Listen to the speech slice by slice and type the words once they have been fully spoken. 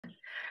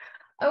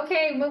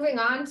Okay, moving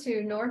on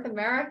to North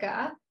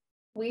America.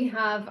 We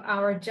have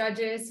our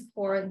judges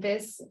for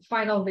this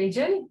final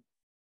region,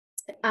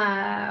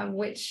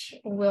 which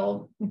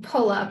we'll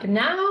pull up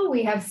now.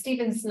 We have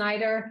Stephen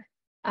Snyder,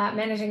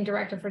 Managing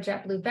Director for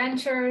JetBlue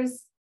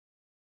Ventures,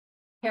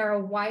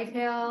 Kara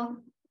Whitehill,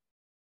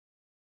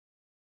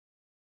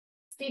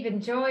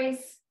 Stephen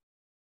Joyce,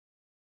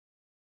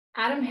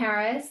 Adam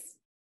Harris,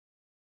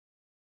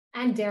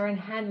 and Darren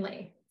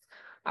Hanley.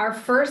 Our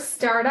first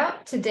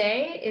startup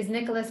today is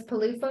Nicolas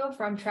Peluffo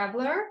from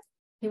TRVLR.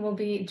 He will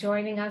be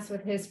joining us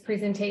with his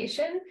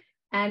presentation.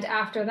 And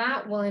after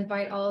that, we'll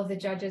invite all of the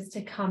judges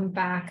to come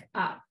back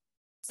up.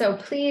 So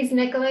please,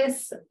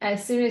 Nicolas,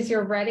 as soon as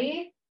you're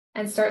ready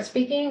and start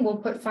speaking, we'll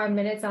put 5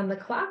 minutes on the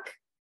clock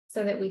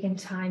so that we can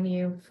time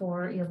you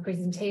for your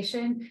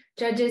presentation.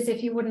 Judges,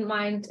 if you wouldn't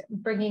mind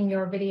bringing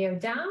your video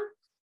down,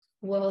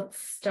 we'll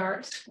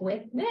start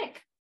with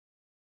Nick.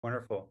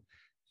 Wonderful.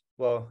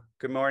 Well,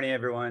 good morning,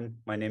 everyone.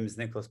 My name is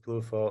Nicolas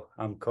Peluffo.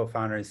 I'm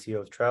co-founder and CEO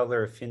of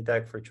TRVLR, a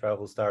fintech for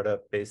travel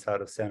startup based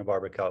out of Santa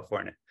Barbara,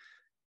 California.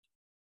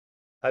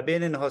 I've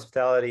been in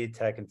hospitality,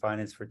 tech, and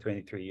finance for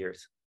 23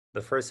 years.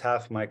 The first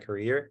half of my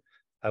career,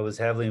 I was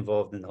heavily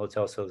involved in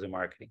hotel sales and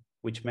marketing,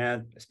 which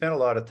meant I spent a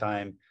lot of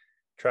time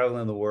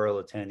traveling the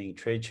world, attending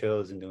trade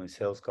shows and doing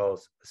sales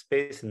calls, a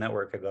space and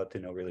network I got to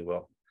know really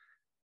well.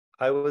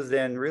 I was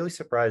then really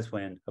surprised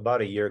when, about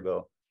a year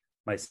ago,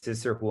 my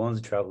sister, who owns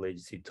a travel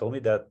agency, told me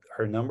that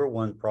her number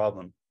one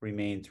problem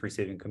remains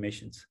receiving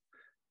commissions,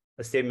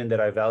 a statement that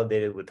I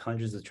validated with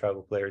hundreds of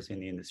travel players in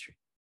the industry.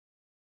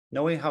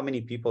 Knowing how many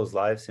people's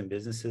lives and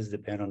businesses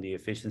depend on the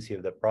efficiency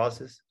of that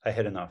process, I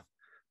had enough.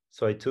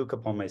 So I took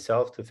upon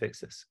myself to fix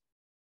this.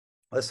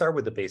 Let's start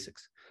with the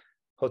basics.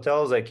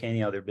 Hotels, like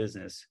any other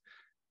business,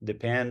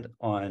 depend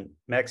on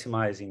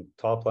maximizing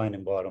top line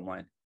and bottom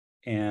line,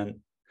 and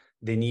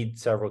they need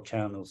several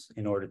channels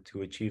in order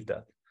to achieve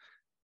that.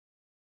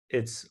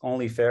 It's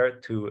only fair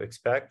to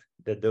expect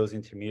that those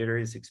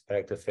intermediaries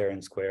expect a fair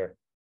and square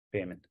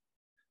payment.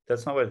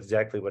 That's not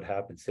exactly what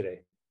happens today.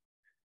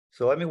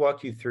 So let me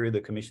walk you through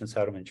the commission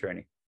settlement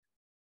journey.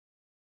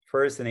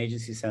 First, an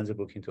agency sends a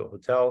booking to a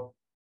hotel,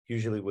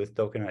 usually with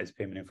tokenized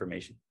payment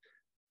information.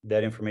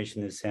 That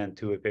information is sent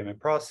to a payment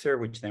processor,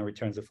 which then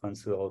returns the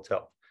funds to the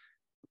hotel.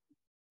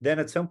 Then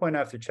at some point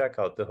after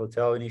checkout, the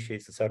hotel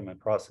initiates the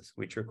settlement process,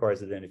 which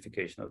requires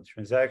identification of the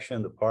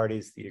transaction, the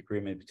parties, the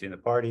agreement between the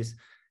parties,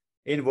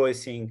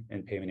 invoicing,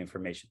 and payment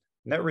information.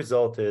 Net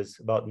result is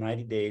about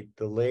 90-day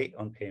delay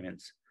on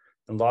payments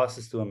and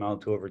losses to amount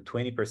to over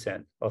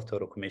 20% of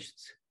total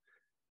commissions.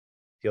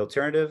 The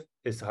alternative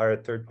is to hire a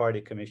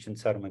third-party commission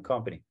settlement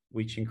company,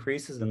 which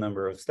increases the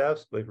number of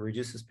steps but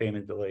reduces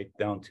payment delay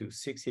down to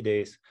 60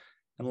 days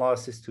and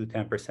losses to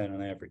 10%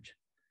 on average.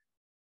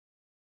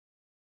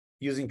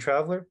 Using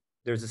TRVLR,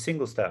 there's a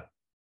single step,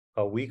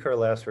 a week or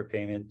less for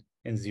payment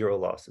and zero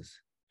losses.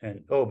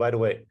 And oh, by the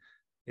way,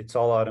 it's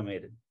all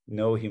automated.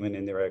 No human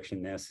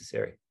interaction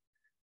necessary.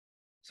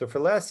 So for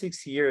the last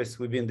 6 years,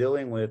 we've been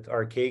dealing with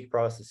archaic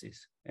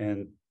processes,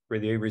 and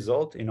they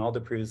result in all the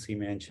previously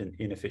mentioned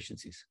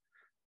inefficiencies.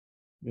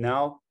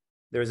 Now,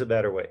 there's a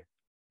better way.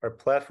 Our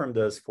platform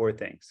does 4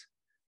 things: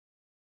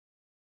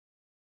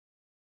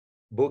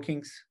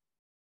 bookings,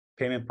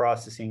 payment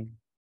processing,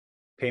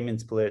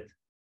 payment split,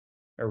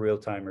 and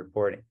real-time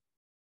reporting.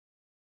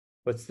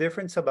 What's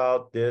different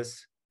about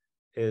this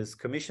is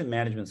commission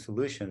management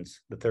solutions,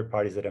 the third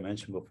parties that I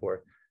mentioned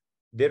before,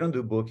 they don't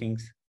do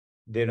bookings,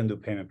 they don't do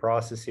payment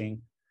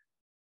processing,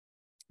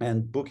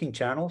 and booking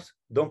channels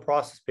don't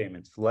process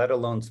payments, let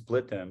alone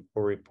split them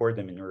or report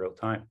them in real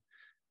time.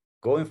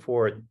 Going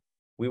forward,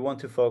 we want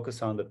to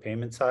focus on the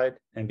payment side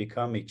and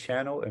become a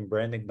channel and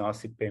brand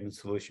agnostic payment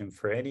solution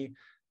for any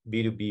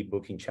B2B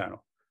booking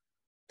channel.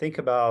 Think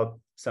about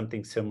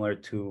something similar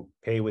to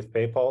pay with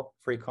PayPal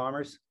for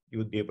e-commerce. You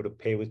would be able to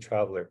pay with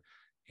TRVLR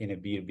in a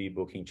B2B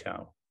booking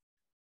channel.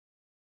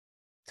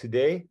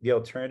 Today, the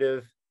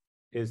alternative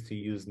is to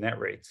use net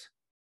rates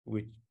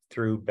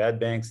through bad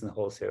banks and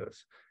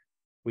wholesalers,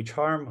 which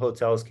harm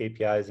hotels'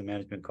 KPIs and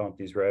management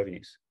companies'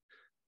 revenues.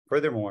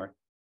 Furthermore,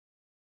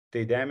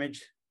 they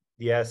damage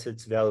the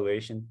asset's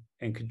valuation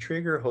and could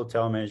trigger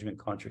hotel management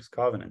contracts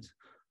covenants,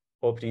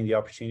 opening the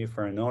opportunity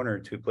for an owner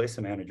to replace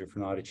a manager for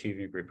not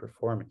achieving great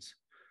performance.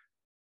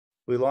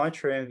 We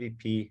launched our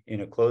MVP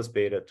in a closed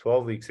beta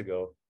 12 weeks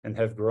ago and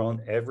have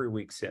grown every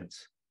week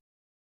since.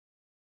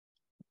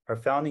 Our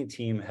founding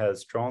team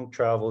has strong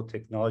travel,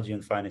 technology,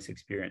 and finance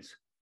experience,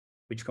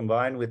 which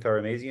combined with our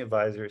amazing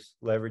advisors,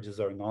 leverages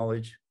our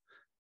knowledge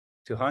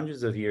to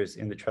hundreds of years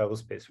in the travel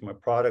space from a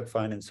product,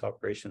 finance,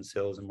 operations,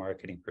 sales, and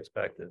marketing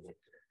perspective.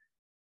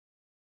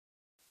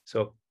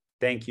 So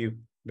thank you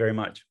very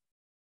much.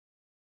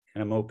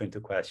 And I'm open to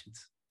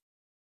questions.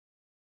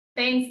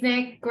 Thanks,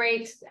 Nick.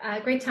 Great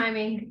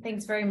timing.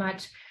 Thanks very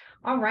much.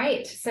 All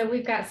right, so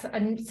we've got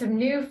some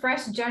new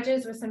fresh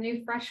judges with some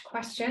new fresh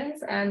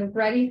questions and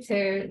ready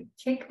to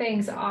kick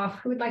things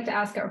off. Who would like to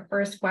ask our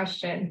first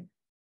question?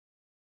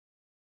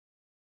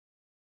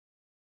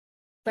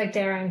 Like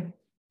Darren.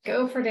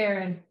 Go for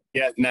Darren.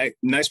 Yeah,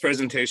 nice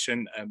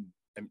presentation.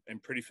 I'm am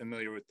pretty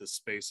familiar with the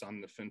space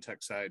on the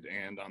fintech side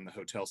and on the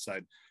hotel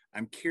side.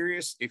 I'm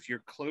curious if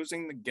you're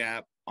closing the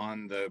gap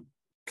on the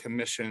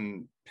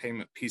commission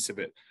payment piece of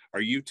it.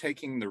 Are you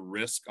taking the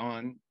risk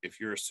on if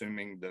you're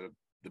assuming the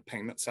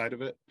payment side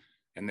of it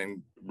and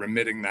then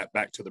remitting that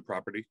back to the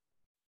property?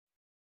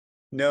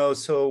 No,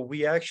 so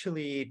we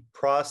actually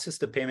process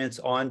the payments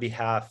on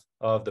behalf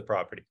of the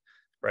property,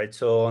 right?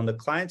 So on the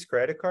client's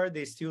credit card,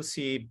 they still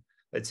see,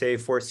 let's say,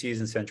 Four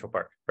Seasons Central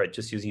Park, right?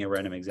 Just using a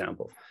random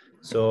example.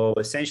 So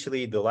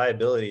essentially the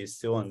liability is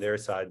still on their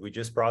side. We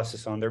just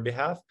process on their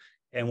behalf,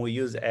 and we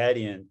use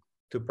Adyen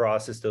to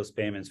process those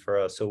payments for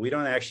us. So we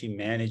don't actually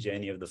manage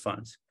any of the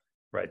funds,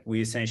 right?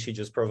 We essentially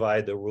just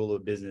provide the rule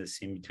of business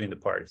in between the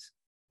parties.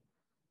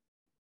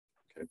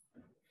 Okay.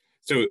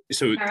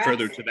 So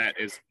further to that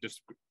is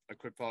just a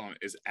quick follow-on.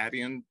 Is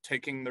Adyen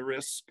taking the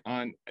risk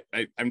on?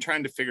 I'm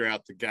trying to figure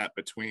out the gap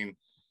between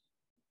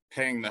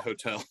paying the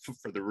hotel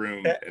for the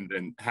room and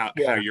then how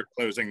you're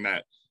closing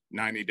that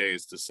 90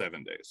 days to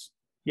 7 days.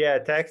 Yeah,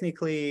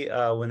 technically,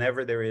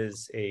 whenever there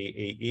is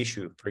a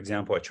issue, for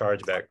example, a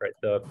chargeback, right?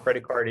 The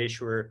credit card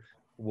issuer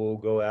will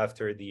go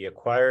after the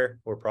acquirer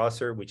or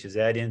processor, which is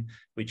Adyen,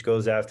 which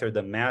goes after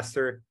the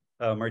master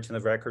merchant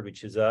of record,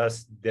 which is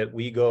us, that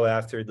we go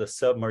after the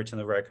sub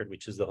merchant of record,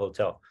 which is the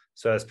hotel.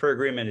 So as per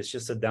agreement, it's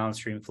just a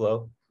downstream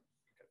flow.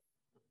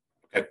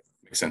 Okay,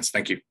 makes sense.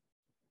 Thank you.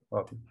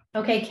 Welcome.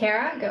 Okay,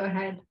 Kara, go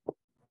ahead.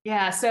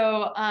 Yeah,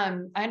 so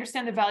I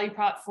understand the value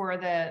prop for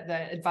the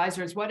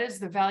advisors. What is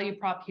the value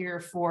prop here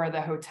for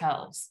the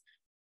hotels?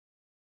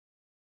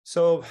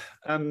 So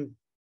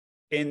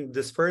in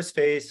this first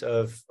phase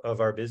of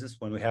our business,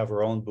 when we have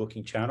our own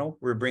booking channel,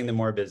 we're bringing them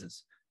more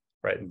business,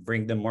 right? And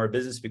bring them more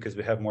business because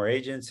we have more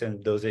agents,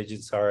 and those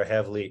agents are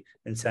heavily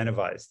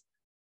incentivized,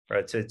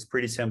 right? So it's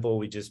pretty simple.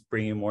 We just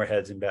bring in more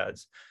heads and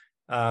beds.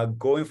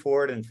 Going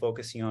forward and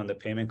focusing on the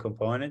payment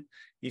component,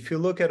 if you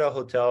look at a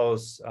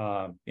hotel's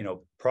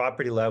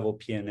property level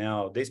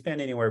P&L, they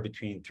spend anywhere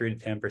between 3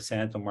 to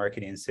 10% on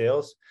marketing and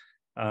sales.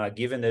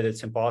 Given that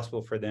it's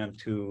impossible for them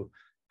to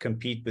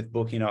compete with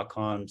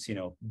Booking.com's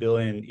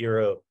billion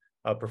euro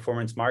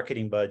performance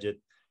marketing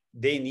budget,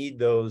 they need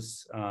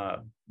those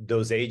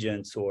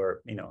agents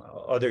or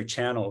other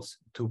channels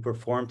to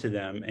perform to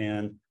them.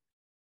 And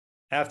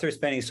after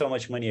spending so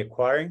much money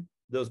acquiring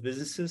those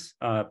businesses,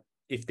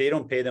 if they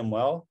don't pay them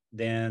well,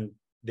 then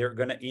they're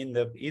going to end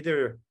up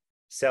either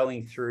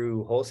selling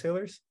through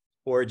wholesalers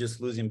or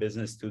just losing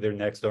business to their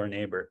next door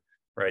neighbor,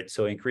 right?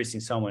 So increasing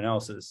someone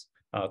else's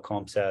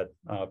comp set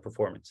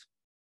performance.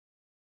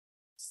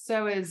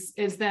 So is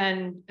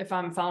then, if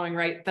I'm following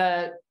right,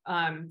 the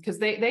because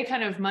they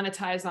kind of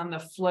monetize on the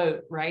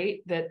float,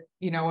 right? That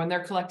when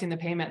they're collecting the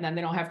payment, and then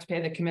they don't have to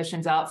pay the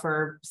commissions out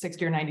for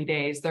 60 or 90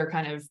 days. They're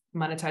kind of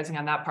monetizing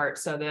on that part.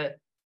 So the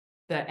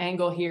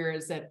angle here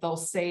is that they'll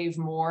save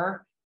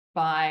more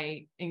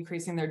by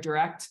increasing their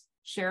direct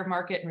share of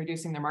market and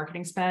reducing their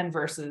marketing spend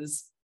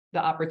versus the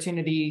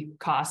opportunity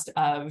cost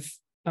of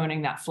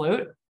owning that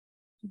float.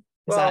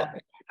 Is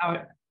that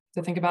how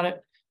to think about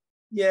it?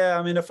 Yeah,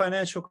 I mean, the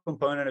financial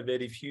component of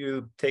it, if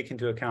you take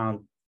into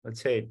account,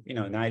 let's say,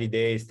 90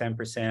 days,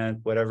 10%,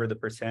 whatever the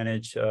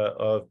percentage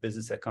of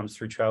business that comes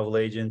through travel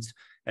agents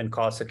and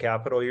cost of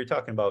capital, you're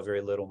talking about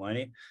very little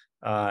money.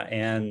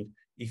 And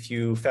if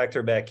you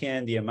factor back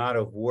in the amount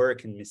of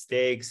work and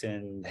mistakes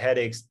and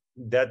headaches,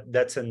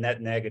 that's a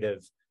net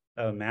negative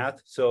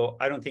math. So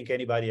I don't think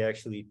anybody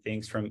actually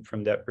thinks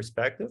from that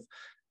perspective.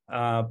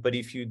 But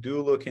if you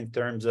do look in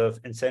terms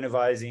of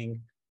incentivizing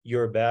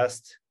your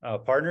best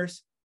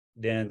partners,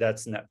 then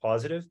that's net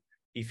positive.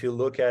 If you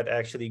look at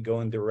actually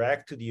going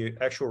direct to the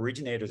actual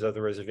originators of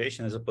the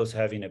reservation, as opposed to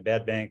having a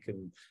bed bank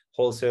and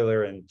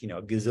wholesaler and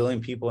a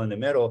gazillion people in the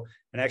middle,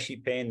 and actually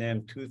paying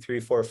them 2, 3,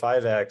 4,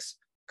 5x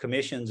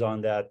commissions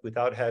on that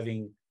without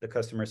having the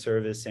customer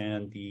service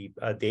and the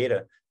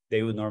data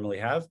they would normally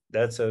have,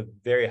 that's a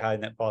very high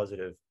net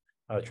positive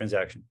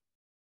transaction.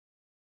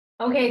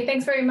 Okay,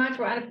 thanks very much.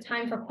 We're out of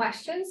time for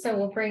questions, so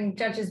we'll bring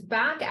judges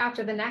back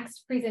after the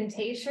next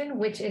presentation,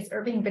 which is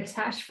Irving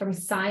Betesh from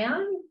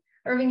Sion.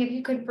 Irving, if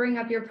you could bring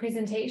up your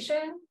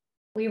presentation,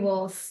 we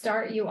will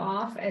start you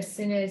off as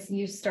soon as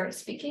you start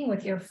speaking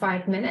with your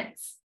 5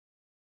 minutes.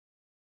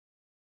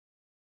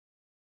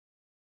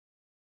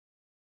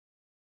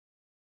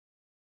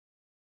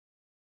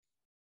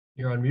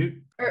 You're on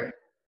mute.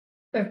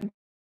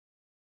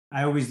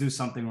 I always do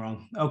something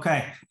wrong.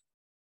 Okay.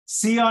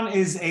 Sion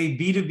is a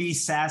B2B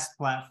SaaS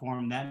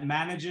platform that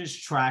manages,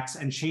 tracks,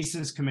 and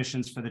chases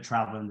commissions for the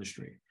travel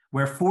industry,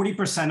 where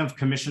 40% of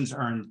commissions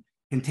earned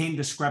contain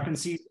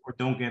discrepancies or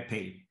don't get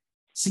paid.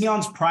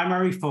 Sion's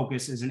primary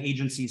focus is an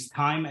agency's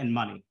time and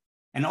money,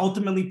 and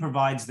ultimately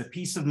provides the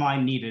peace of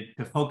mind needed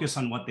to focus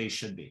on what they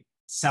should be,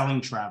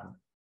 selling travel.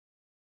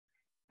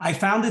 I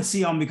founded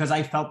Sion because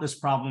I felt this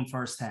problem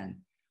firsthand.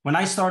 When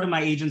I started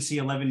my agency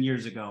 11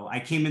 years ago, I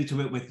came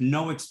into it with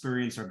no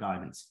experience or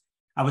guidance.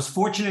 I was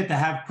fortunate to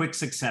have quick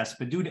success,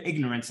 but due to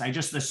ignorance, I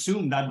just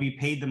assumed I'd be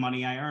paid the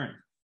money I earned.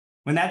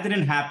 When that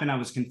didn't happen, I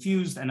was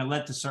confused, and it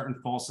led to certain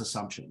false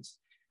assumptions.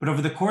 But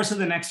over the course of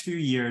the next few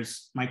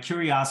years, my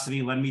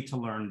curiosity led me to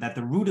learn that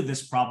the root of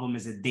this problem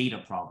is a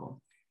data problem,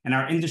 and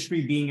our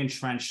industry being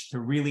entrenched to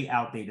really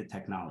outdated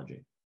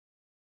technology.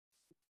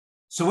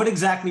 So what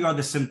exactly are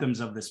the symptoms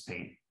of this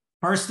pain?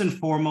 First and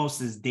foremost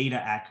is data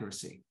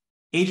accuracy.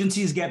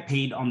 Agencies get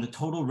paid on the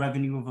total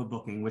revenue of a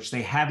booking, which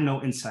they have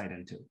no insight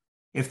into.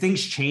 If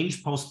things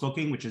change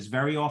post-booking, which is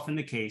very often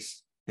the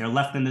case, they're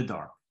left in the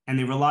dark, and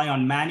they rely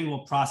on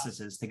manual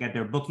processes to get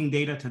their booking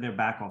data to their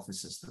back office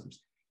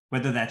systems.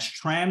 Whether that's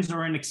trams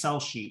or an Excel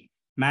sheet,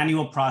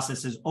 manual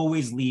processes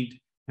always lead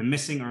to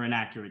missing or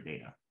inaccurate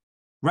data.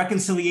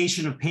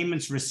 Reconciliation of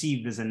payments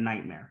received is a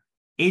nightmare.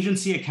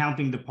 Agency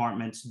accounting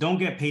departments don't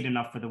get paid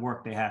enough for the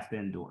work they have to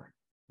endure.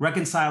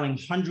 Reconciling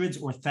hundreds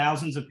or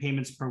thousands of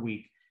payments per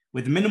week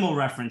with minimal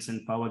reference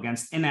info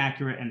against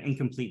inaccurate and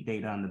incomplete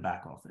data in the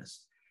back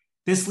office.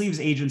 This leaves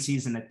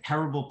agencies in a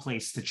terrible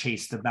place to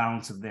chase the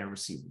balance of their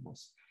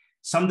receivables.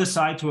 Some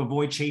decide to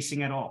avoid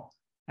chasing at all,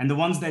 and the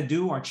ones that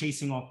do are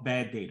chasing off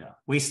bad data,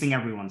 wasting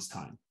everyone's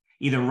time,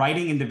 either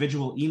writing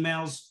individual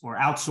emails or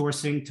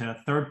outsourcing to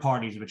third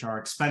parties, which are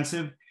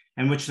expensive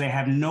and which they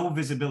have no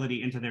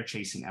visibility into their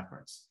chasing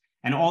efforts.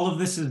 And all of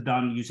this is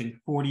done using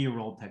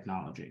 40-year-old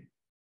technology.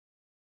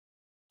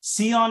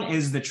 Sion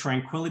is the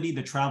tranquility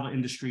the travel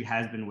industry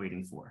has been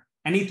waiting for.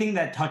 Anything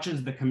that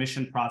touches the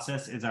commission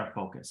process is our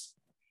focus.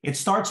 It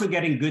starts with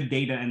getting good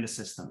data in the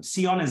system.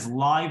 Sion is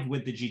live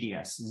with the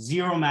GDS,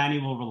 zero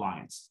manual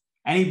reliance.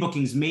 Any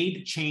bookings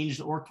made,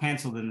 changed, or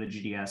canceled in the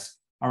GDS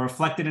are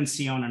reflected in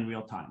Sion in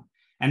real time.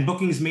 And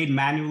bookings made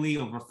manually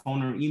over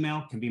phone or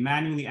email can be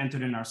manually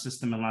entered in our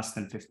system in less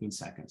than 15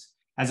 seconds,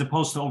 as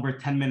opposed to over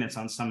 10 minutes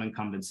on some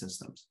incumbent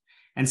systems.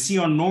 And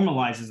Sion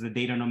normalizes the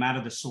data no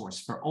matter the source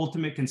for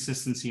ultimate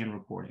consistency in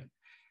reporting.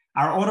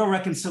 Our auto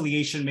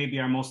reconciliation may be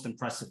our most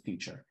impressive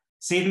feature,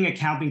 saving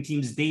accounting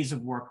teams days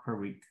of work per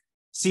week.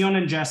 Sion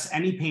ingests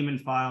any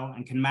payment file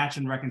and can match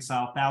and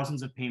reconcile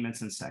thousands of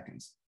payments in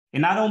seconds. It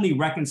not only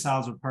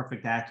reconciles with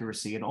perfect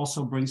accuracy, it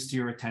also brings to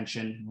your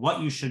attention what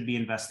you should be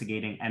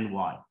investigating and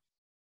why.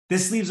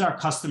 This leaves our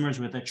customers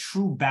with a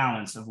true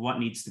balance of what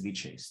needs to be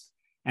chased.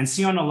 And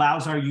Sion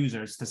allows our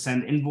users to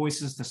send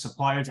invoices to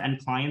suppliers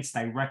and clients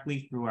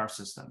directly through our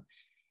system.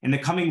 In the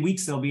coming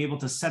weeks, they'll be able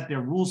to set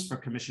their rules for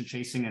commission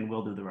chasing, and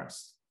we'll do the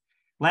rest.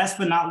 Last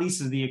but not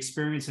least is the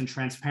experience and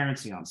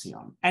transparency on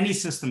Sion. Any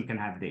system can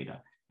have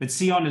data, but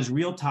Sion is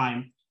real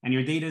time, and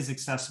your data is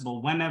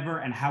accessible whenever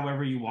and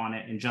however you want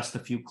it in just a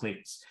few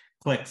clicks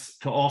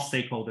to all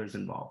stakeholders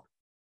involved.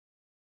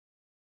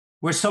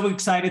 We're so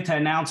excited to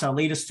announce our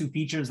latest two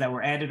features that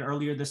were added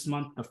earlier this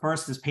month. The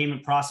first is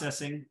payment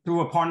processing.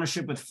 Through a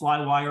partnership with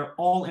Flywire,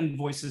 all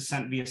invoices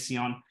sent via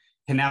Sion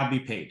can now be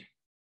paid.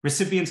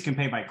 Recipients can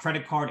pay by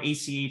credit card,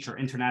 ACH, or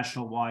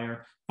international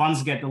wire.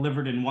 Funds get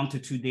delivered in 1 to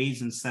 2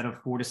 days instead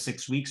of 4 to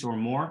 6 weeks or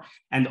more,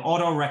 and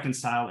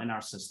auto-reconcile in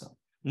our system.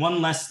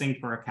 One less thing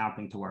for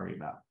accounting to worry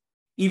about.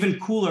 Even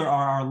cooler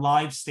are our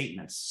live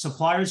statements.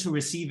 Suppliers who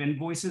receive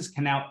invoices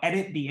can now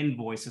edit the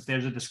invoice if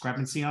there's a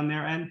discrepancy on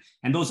their end,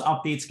 and those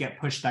updates get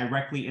pushed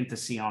directly into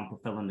Sion to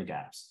fill in the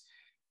gaps.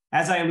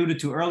 As I alluded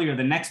to earlier,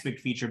 the next big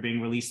feature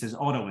being released is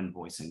auto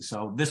invoicing.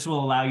 So this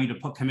will allow you to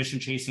put commission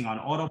chasing on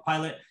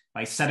autopilot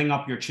by setting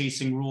up your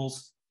chasing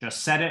rules.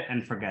 Just set it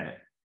and forget it.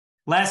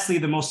 Lastly,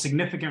 the most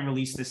significant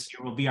release this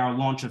year will be our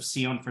launch of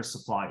Sion for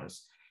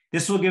suppliers.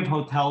 This will give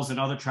hotels and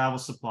other travel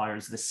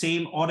suppliers the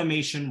same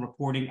automation,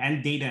 reporting,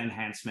 and data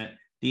enhancement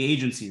the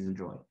agencies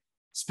enjoy.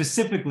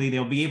 Specifically,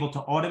 they'll be able to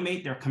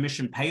automate their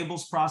commission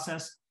payables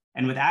process,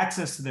 and with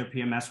access to their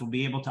PMS, will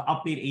be able to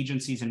update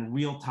agencies in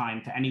real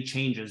time to any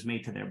changes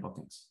made to their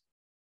bookings.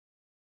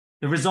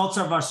 The results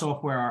of our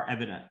software are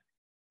evident.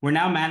 We're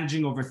now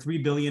managing over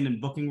 $3 billion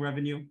in booking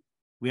revenue.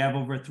 We have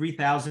over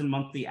 3,000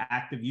 monthly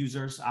active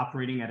users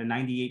operating at a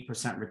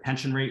 98%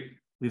 retention rate.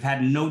 We've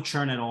had no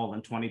churn at all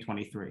in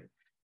 2023.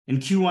 In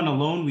Q1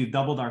 alone, we've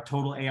doubled our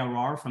total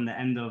ARR from the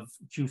end of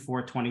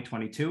Q4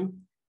 2022.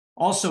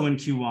 Also in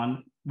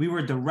Q1, we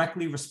were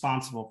directly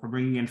responsible for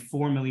bringing in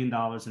 $4 million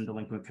in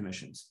delinquent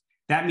commissions.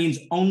 That means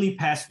only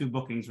past due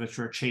bookings which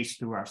were chased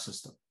through our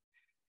system.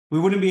 We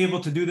wouldn't be able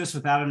to do this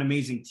without an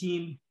amazing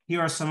team.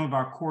 Here are some of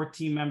our core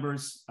team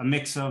members, a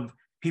mix of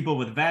people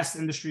with vast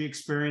industry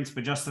experience,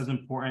 but just as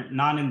important,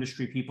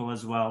 non-industry people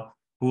as well,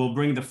 who will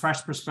bring the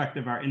fresh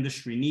perspective our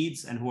industry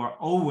needs and who are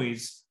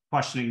always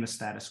questioning the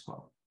status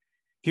quo.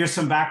 Here's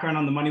some background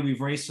on the money we've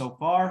raised so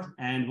far,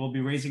 and we'll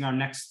be raising our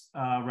next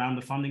round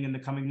of funding in the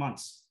coming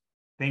months.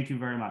 Thank you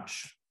very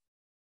much.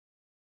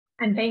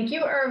 And thank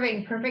you,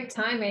 Irving. Perfect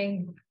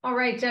timing. All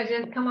right,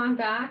 judges, come on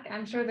back.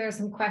 I'm sure there's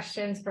some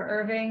questions for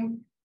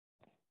Irving.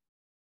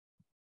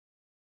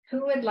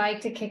 Who would like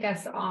to kick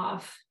us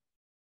off?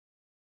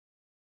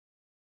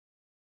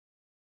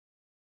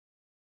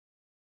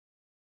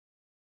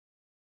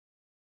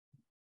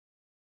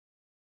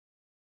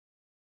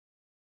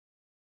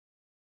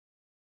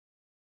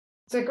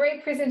 It's a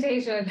great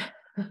presentation.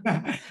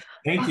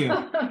 Thank you.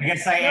 I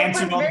guess I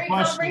answered all the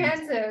questions. Very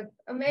comprehensive.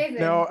 Amazing.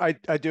 No,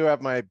 I do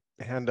have my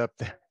hand up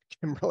there,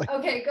 Kimberly.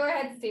 Okay, go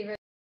ahead, Stephen.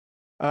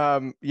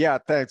 Yeah,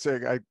 thanks.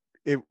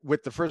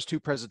 with the first two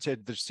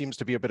presentations, there seems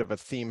to be a bit of a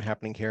theme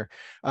happening here.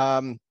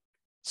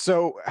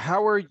 So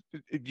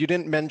you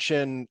didn't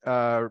mention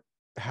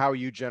how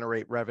you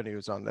generate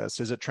revenues on this.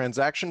 Is it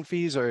transaction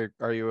fees, or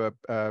are you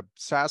a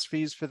SaaS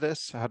fees for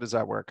this? How does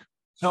that work?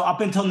 So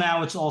up until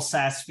now, it's all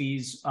SaaS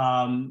fees.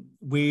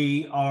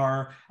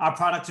 Our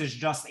product is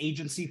just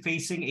agency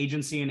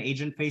and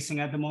agent facing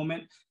at the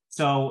moment.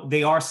 So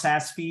they are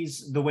SaaS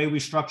fees. The way we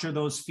structure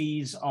those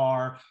fees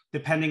are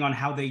depending on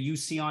how they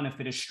use Sion. If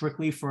it is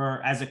strictly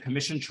as a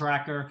commission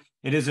tracker,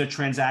 it is a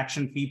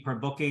transaction fee per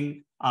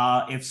booking.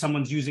 If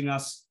someone's using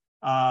us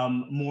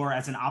more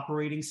as an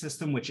operating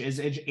system, which is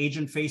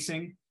agent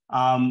facing,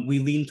 we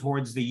lean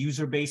towards the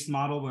user-based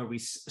model where we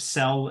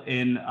sell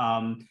in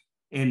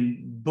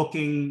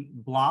booking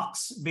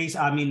blocks,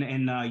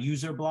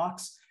 user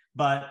blocks.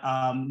 But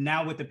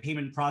now with the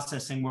payment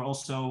processing, we're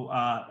also,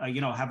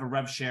 have a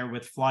rev share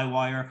with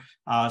Flywire.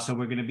 So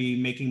we're going to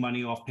be making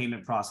money off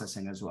payment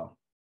processing as well.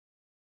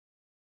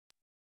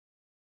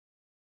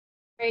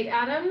 Great,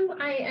 Adam.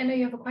 I know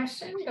you have a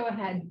question. Go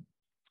ahead.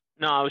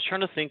 No, I was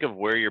trying to think of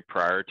where you're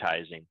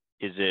prioritizing.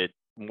 Is it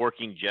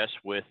working just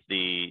with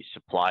the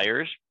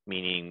suppliers,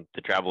 meaning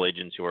the travel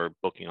agents who are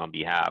booking on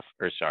behalf,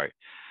 or sorry,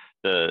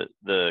 the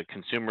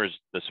consumers,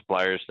 the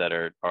suppliers that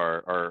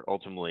are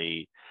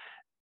ultimately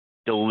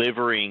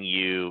delivering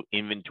you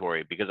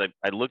inventory? Because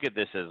I look at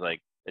this as like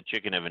a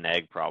chicken of an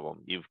egg problem.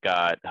 You've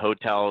got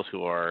hotels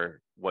who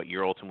are what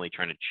you're ultimately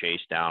trying to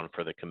chase down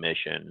for the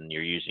commission, and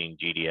you're using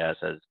GDS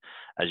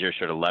as your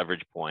sort of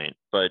leverage point.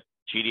 But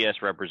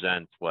GDS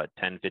represents what,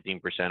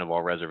 10-15% of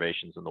all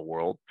reservations in the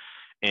world,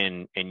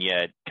 and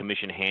yet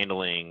commission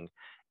handling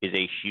is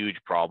a huge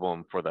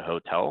problem for the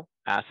hotel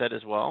asset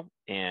as well,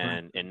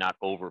 and not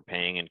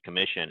overpaying in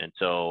commission. And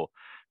so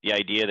the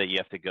idea that you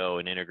have to go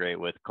and integrate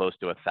with close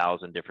to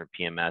 1,000 different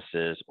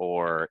PMSs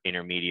or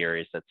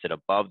intermediaries that sit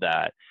above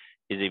that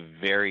is a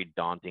very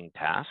daunting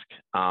task.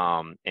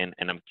 And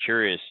I'm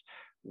curious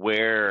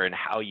where and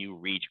how you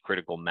reach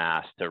critical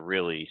mass to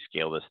really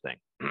scale this thing.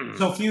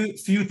 So a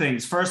few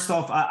things. First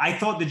off, I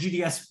thought the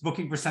GDS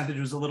booking percentage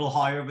was a little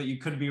higher, but you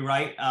could be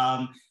right.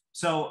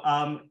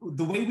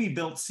 The way we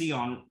built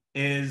Sion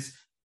is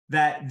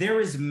that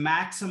there is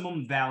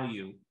maximum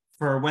value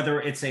for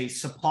whether it's a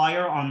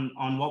supplier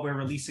on what we're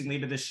releasing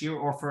later this year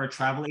or for a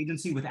travel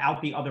agency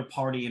without the other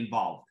party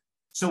involved.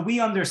 So we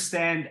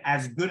understand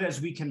as good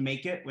as we can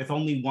make it with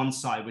only one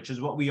side, which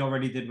is what we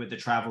already did with the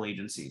travel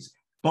agencies.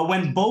 But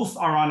when both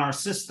are on our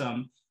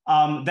system,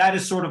 that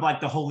is sort of like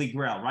the holy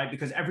grail, right?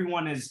 Because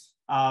everyone the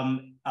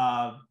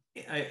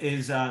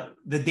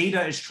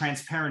data is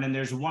transparent and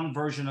there's one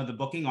version of the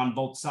booking on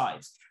both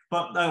sides.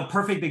 But a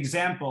perfect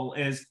example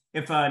is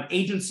if an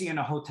agency and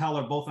a hotel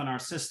are both on our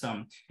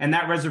system and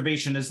that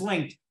reservation is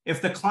linked,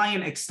 if the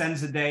client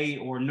extends a day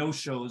or no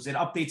shows, it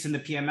updates in the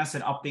PMS,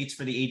 it updates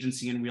for the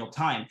agency in real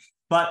time.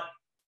 But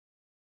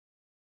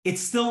we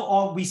still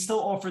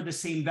offer the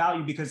same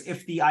value, because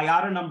if the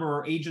IATA number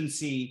or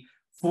agency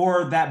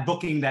for that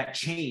booking that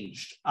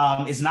changed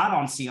is not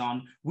on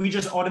Sion, we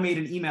just automate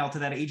an email to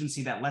that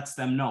agency that lets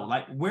them know.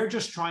 Like, we're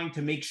just trying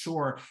to make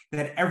sure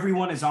that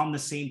everyone is on the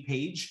same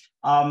page,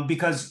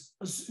 because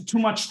too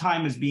much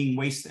time is being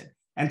wasted.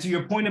 And to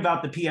your point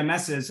about the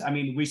PMSs, I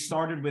mean, we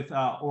started with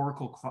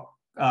Oracle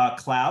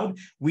Cloud.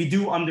 We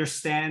do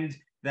understand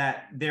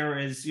that there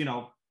is,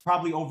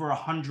 probably over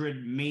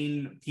 100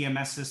 main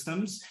PMS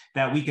systems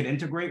that we could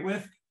integrate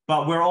with,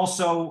 but we're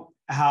also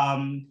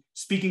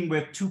speaking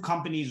with 2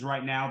 companies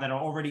right now that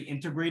are already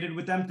integrated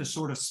with them to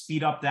sort of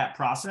speed up that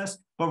process.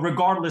 But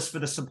regardless, for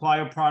the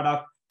supplier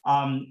product,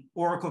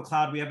 Oracle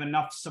Cloud, we have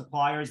enough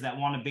suppliers that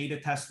want to beta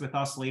test with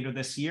us later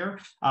this year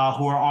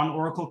who are on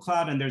Oracle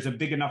Cloud, and there's a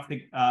big enough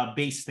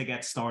base to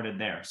get started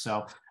there.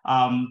 So,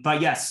 but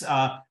yes,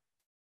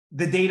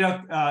 the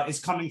data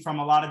is coming from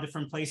a lot of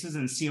different places,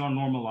 and Sion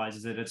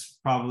normalizes it. It's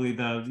probably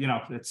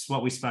it's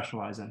what we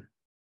specialize in.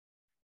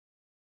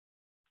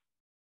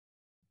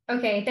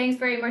 Okay, thanks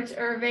very much,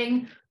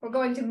 Irving. We're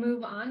going to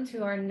move on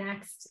to our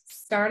next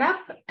startup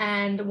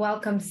and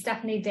welcome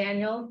Stephanie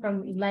Daniel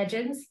from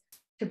Legends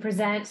to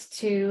present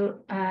to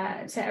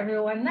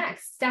everyone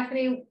next.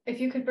 Stephanie, if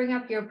you could bring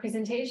up your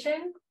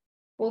presentation,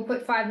 we'll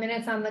put 5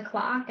 minutes on the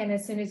clock, and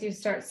as soon as you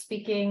start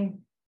speaking,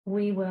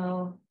 we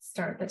will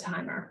start the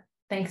timer.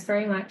 Thanks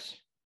very much.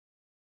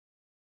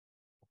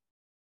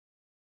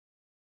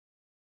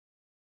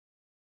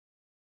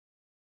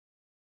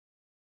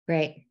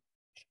 Great.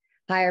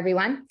 Hi,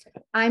 everyone.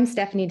 I'm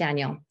Stephanie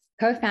Daniel,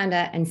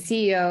 co-founder and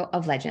CEO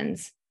of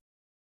Legends.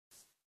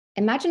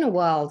 Imagine a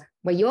world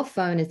where your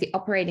phone is the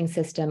operating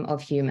system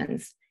of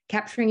humans,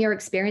 capturing your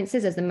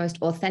experiences as the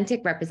most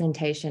authentic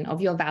representation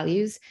of your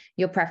values,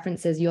 your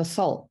preferences, your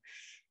soul.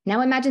 Now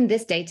imagine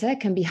this data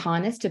can be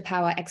harnessed to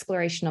power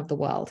exploration of the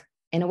world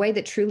in a way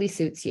that truly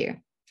suits you.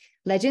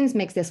 Legends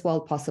makes this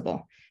world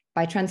possible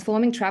by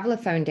transforming traveler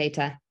phone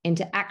data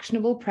into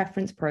actionable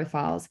preference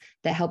profiles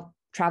that help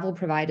travel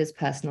providers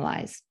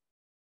personalize.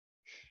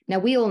 Now,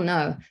 we all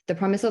know the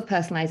promise of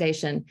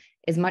personalization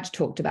is much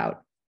talked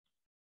about.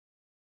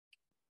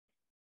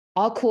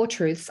 Our core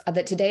truths are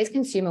that today's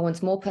consumer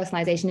wants more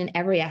personalization in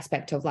every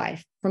aspect of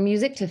life, from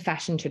music to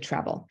fashion to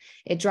travel.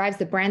 It drives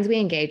the brands we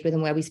engage with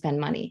and where we spend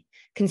money.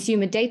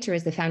 Consumer data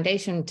is the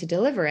foundation to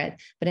deliver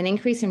it, but an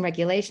increase in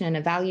regulation and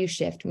a value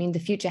shift mean the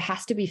future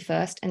has to be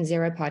first and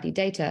zero-party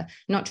data,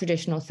 not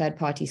traditional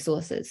third-party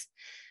sources.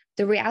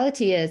 The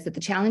reality is that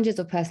the challenges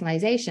of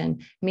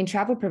personalization mean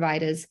travel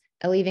providers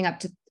are leaving up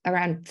to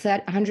around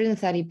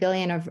 130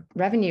 billion of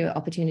revenue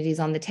opportunities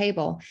on the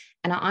table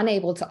and are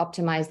unable to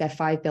optimize their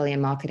 5 billion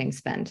marketing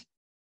spend.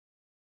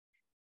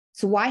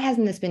 So why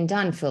hasn't this been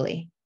done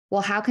fully?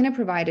 Well, how can a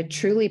provider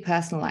truly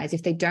personalize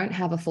if they don't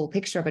have a full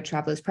picture of a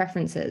traveler's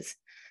preferences?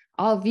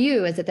 Our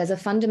view is that there's a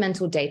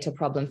fundamental data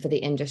problem for the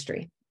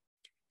industry.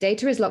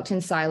 Data is locked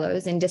in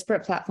silos in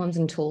disparate platforms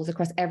and tools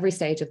across every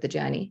stage of the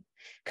journey.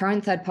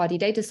 Current third-party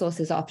data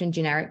sources are often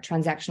generic,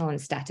 transactional,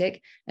 and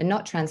static, and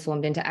not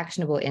transformed into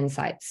actionable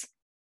insights.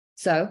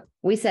 So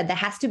we said there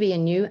has to be a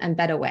new and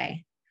better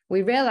way.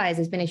 We realize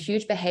there's been a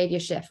huge behavior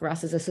shift for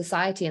us as a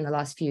society in the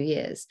last few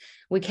years.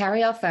 We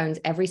carry our phones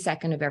every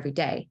second of every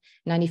day.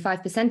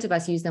 95% of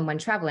us use them when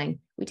traveling.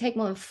 We take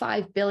more than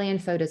 5 billion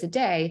photos a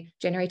day,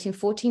 generating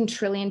 14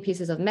 trillion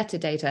pieces of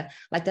metadata,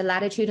 like the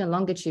latitude and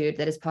longitude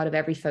that is part of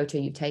every photo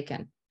you've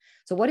taken.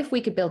 So what if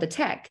we could build a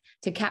tech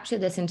to capture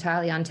this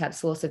entirely untapped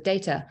source of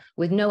data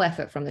with no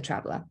effort from the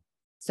traveler?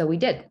 So we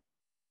did.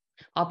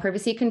 Our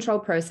privacy control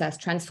process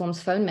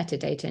transforms phone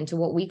metadata into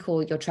what we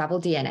call your travel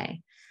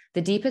DNA,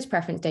 the deepest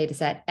preference data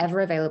set ever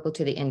available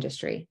to the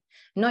industry.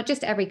 Not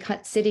just every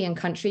city and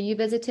country you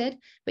visited,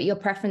 but your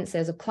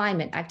preferences of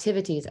climate,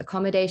 activities,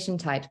 accommodation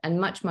type,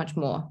 and much, much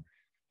more.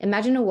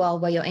 Imagine a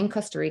world where you're in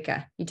Costa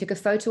Rica. You took a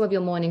photo of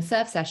your morning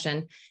surf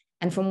session,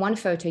 and from one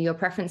photo, your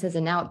preferences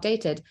are now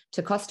updated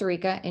to Costa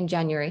Rica in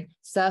January,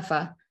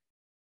 surfer,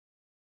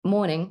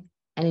 morning,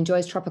 and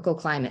enjoys tropical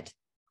climate.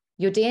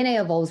 Your DNA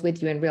evolves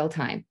with you in real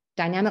time,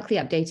 dynamically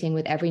updating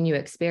with every new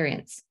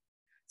experience.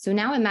 So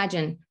now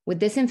imagine with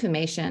this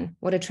information,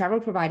 what a travel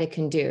provider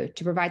can do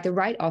to provide the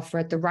right offer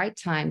at the right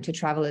time to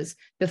travelers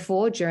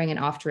before, during, and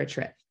after a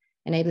trip,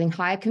 enabling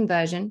higher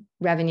conversion,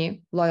 revenue,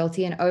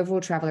 loyalty, and overall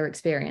traveler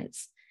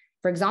experience.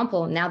 For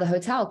example, now the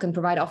hotel can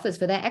provide offers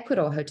for their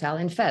Ecuador hotel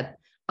in Feb,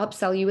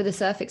 upsell you with a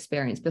surf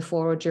experience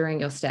before or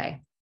during your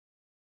stay.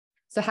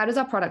 So how does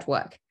our product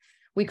work?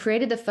 We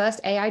created the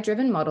first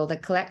AI-driven model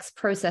that collects,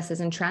 processes,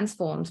 and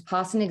transforms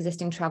past and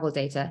existing travel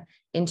data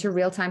into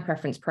real-time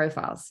preference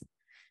profiles.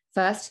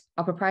 First,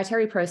 our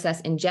proprietary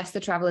process ingests the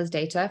traveler's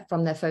data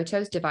from their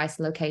photos, device,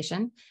 and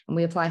location, and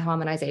we apply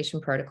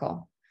harmonization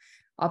protocol.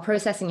 Our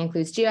processing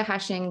includes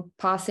geohashing,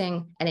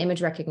 parsing, and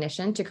image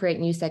recognition to create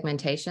new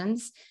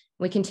segmentations.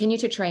 We continue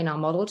to train our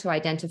model to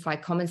identify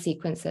common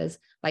sequences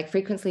like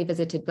frequently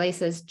visited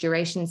places,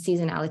 duration,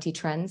 seasonality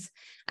trends,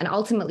 and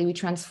ultimately we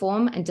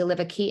transform and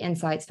deliver key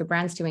insights for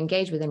brands to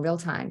engage with in real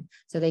time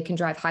so they can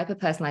drive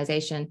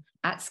hyper-personalization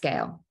at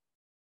scale.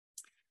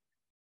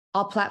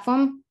 Our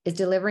platform is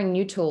delivering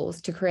new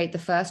tools to create the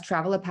first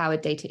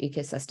traveler-powered data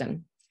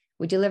ecosystem.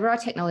 We deliver our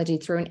technology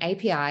through an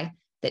API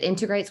that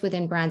integrates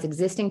within brands'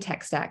 existing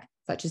tech stack,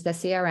 such as their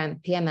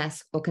CRM,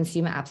 PMS, or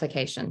consumer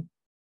application.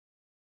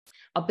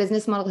 Our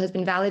business model has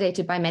been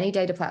validated by many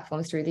data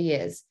platforms through the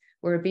years.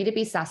 We're a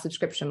B2B SaaS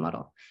subscription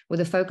model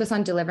with a focus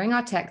on delivering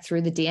our tech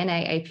through the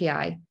DNA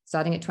API,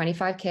 starting at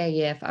 $25K a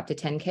year for up to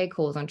 10K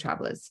calls on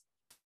travelers.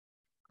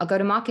 Our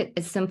go-to-market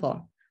is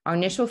simple. Our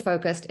initial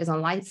focus is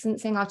on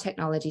licensing our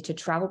technology to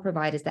travel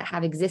providers that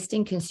have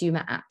existing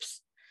consumer apps,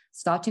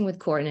 starting with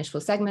core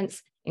initial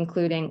segments,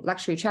 including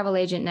luxury travel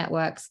agent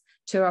networks,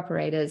 tour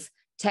operators,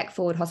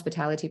 tech-forward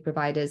hospitality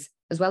providers,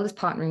 as well as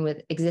partnering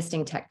with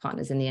existing tech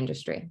partners in the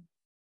industry.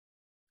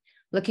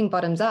 Looking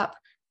bottoms up,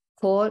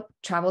 core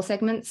travel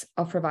segments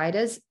of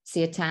providers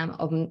see a TAM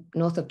of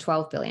north of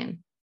 12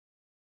 billion.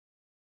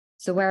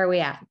 So where are we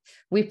at?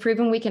 We've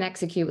proven we can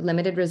execute with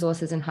limited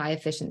resources and high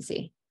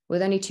efficiency.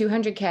 With only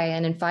 200K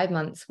and in 5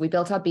 months, we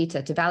built our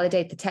beta to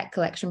validate the tech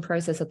collection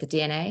process of the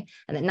DNA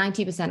and that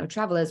 90% of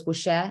travelers will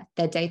share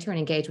their data and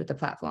engage with the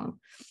platform.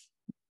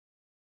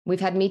 We've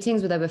had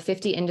meetings with over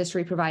 50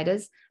 industry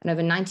providers and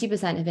over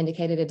 90% have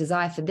indicated a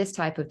desire for this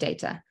type of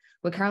data.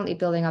 We're currently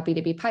building our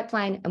B2B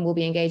pipeline and we'll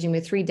be engaging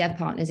with 3 dev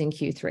partners in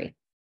Q3.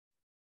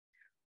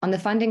 On the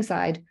funding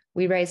side,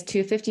 we raised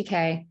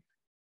 $250K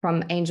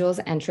from angels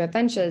and Trip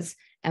Ventures,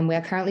 and we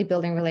are currently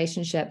building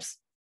relationships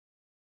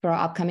for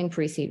our upcoming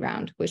pre-seed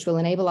round, which will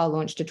enable our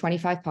launch to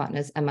 25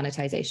 partners and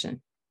monetization.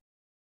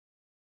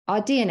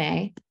 Our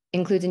DNA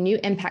includes a new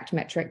impact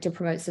metric to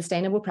promote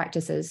sustainable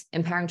practices,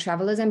 empowering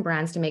travelers and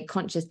brands to make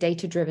conscious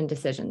data-driven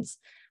decisions.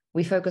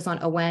 We focus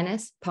on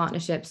awareness,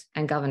 partnerships,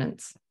 and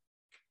governance.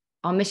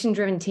 Our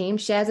mission-driven team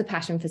shares a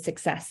passion for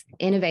success,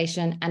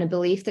 innovation, and a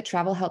belief that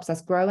travel helps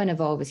us grow and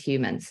evolve as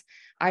humans.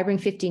 I bring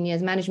 15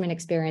 years management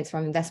experience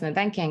from investment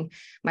banking.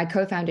 My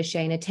co-founder,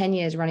 Shane, 10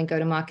 years running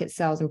go-to-market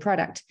sales and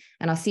product,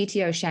 and our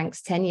CTO,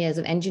 Shanks, 10 years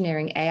of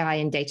engineering, AI,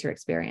 and data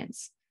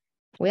experience.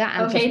 We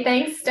are okay,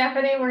 thanks,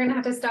 Stephanie. We're going to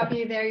have to stop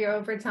you there. You're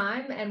over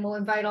time, and we'll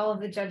invite all of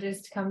the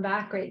judges to come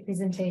back. Great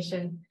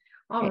presentation.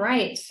 All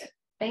right.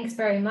 Thanks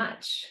very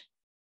much.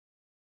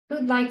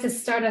 Who'd like to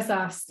start us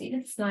off?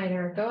 Steven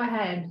Snyder, go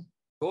ahead.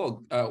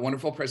 Cool.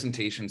 Wonderful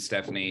presentation,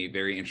 Stephanie.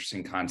 Very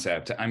interesting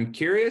concept. I'm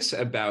curious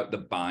about the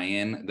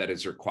buy-in that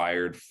is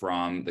required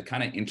from the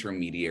kind of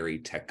intermediary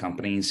tech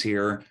companies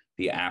here,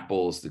 the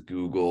Apples, the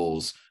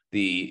Googles,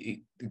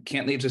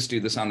 can't they just do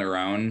this on their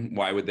own?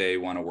 Why would they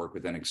want to work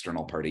with an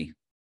external party?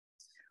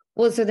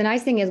 Well, so the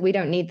nice thing is we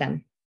don't need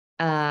them.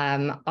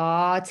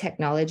 Our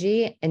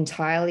technology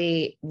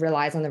entirely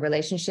relies on the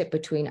relationship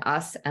between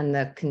us and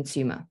the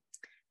consumer.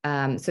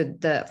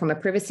 From a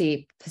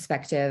privacy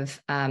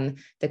perspective,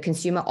 the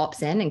consumer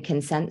opts in and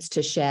consents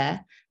to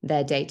share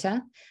their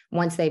data.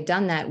 Once they've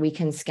done that, we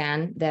can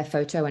scan their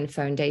photo and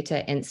phone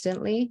data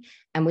instantly,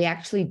 and we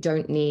actually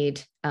don't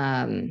need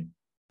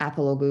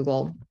Apple or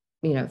Google,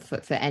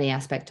 for any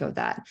aspect of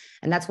that.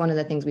 And that's one of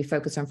the things we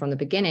focused on from the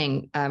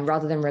beginning,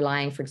 rather than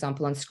relying, for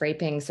example, on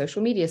scraping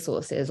social media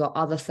sources or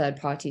other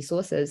third-party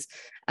sources.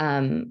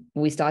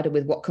 We started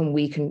with what can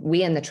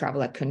we and the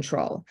traveler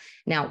control.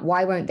 Now,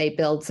 why won't they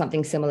build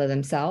something similar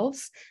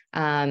themselves?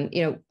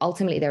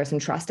 Ultimately, there are some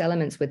trust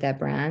elements with their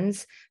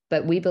brands,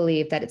 but we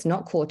believe that it's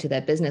not core to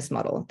their business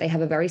model. They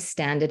have a very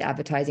standard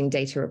advertising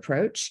data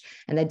approach,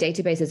 and their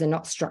databases are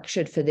not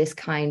structured for this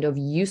kind of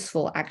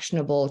useful,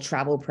 actionable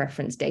travel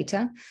preference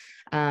data.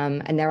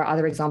 And there are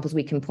other examples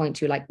we can point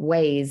to, like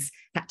Waze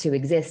had to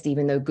exist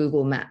even though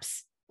Google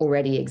Maps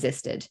already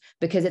existed,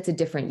 because it's a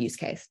different use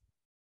case.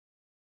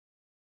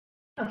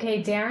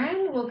 Okay,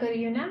 Darren, we'll go to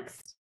you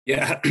next.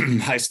 Yeah.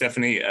 Hi,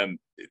 Stephanie.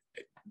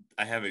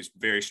 I have a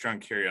very strong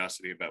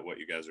curiosity about what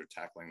you guys are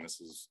tackling. This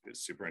is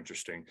super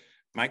interesting.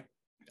 Mike,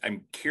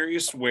 I'm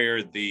curious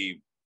where the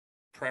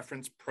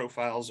preference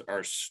profiles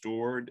are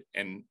stored,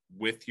 and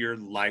with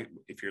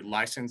if you're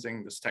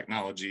licensing this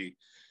technology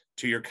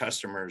to your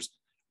customers,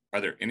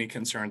 are there any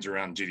concerns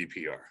around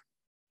GDPR?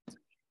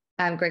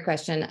 Great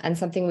question, and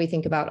something we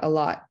think about a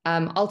lot.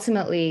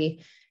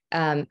 Ultimately,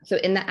 so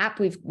in the app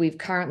we've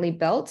currently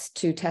built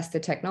to test the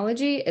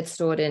technology,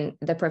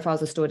 the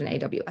profiles are stored in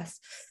AWS.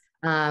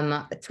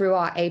 Through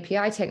our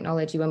API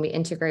technology, when we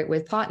integrate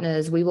with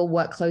partners, we will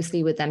work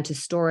closely with them to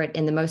store it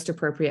in the most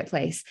appropriate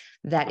place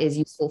that is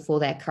useful for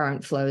their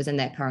current flows and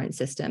their current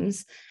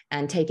systems,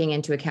 and taking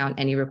into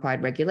account any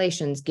required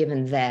regulations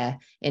given their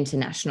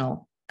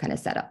international kind of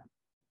setup.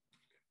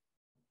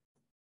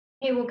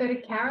 Okay, we'll go to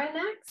Kara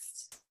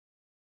next.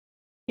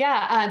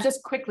 Yeah,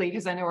 just quickly,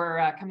 because I know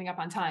we're coming up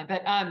on time,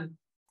 but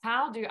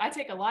I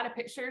take a lot of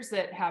pictures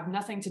that have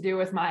nothing to do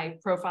with my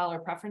profile or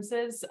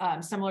preferences,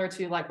 similar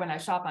to like when I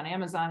shop on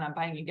Amazon, I'm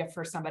buying a gift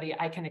for somebody,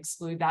 I can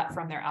exclude that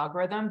from their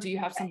algorithm. Do you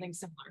have something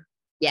similar?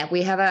 Yeah,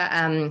 we have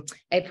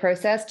a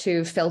process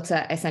to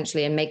filter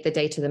essentially and make the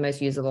data the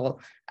most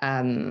usable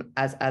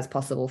as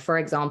possible. For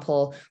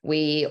example,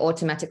 we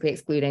automatically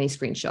exclude any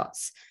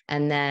screenshots,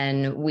 and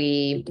then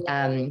we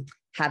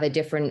have a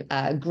different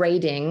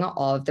grading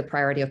of the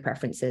priority of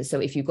preferences. So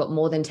if you've got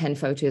more than 10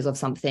 photos of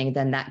something,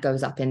 then that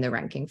goes up in the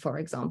ranking, for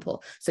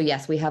example. So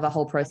yes, we have a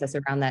whole process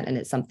around that, and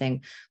it's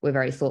something we're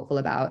very thoughtful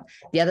about.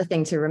 The other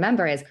thing to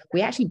remember is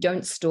we actually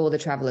don't store the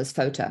traveler's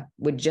photo.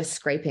 We're just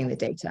scraping the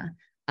data.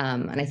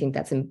 And I think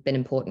that's been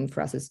important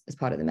for us as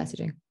part of the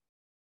messaging.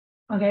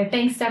 Okay,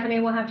 thanks,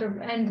 Stephanie. We'll have to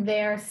end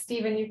there.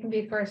 Stephen, you can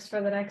be first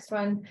for the next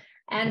one.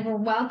 And we're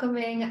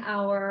welcoming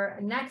our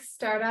next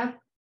startup,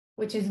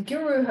 which is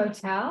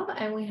GuruHotel.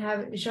 And we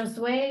have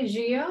Josue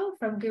Gio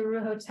from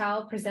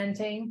GuruHotel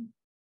presenting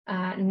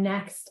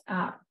next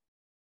up.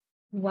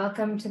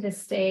 Welcome to the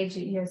stage,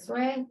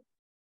 Josue.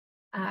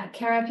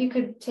 Kara, if you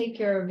could take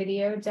your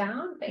video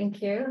down,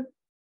 thank you.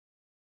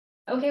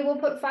 Okay, we'll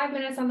put 5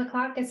 minutes on the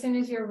clock. As soon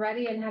as you're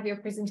ready and have your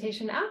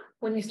presentation up,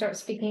 when you start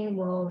speaking,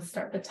 we'll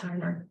start the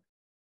timer.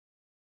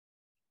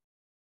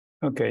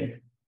 Okay.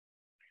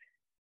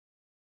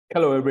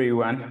 Hello,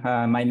 everyone.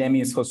 My name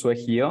is Josue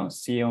Gio,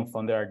 Sion,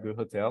 founder at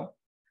GuruHotel.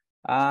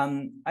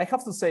 I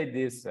have to say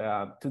this,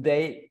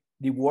 today,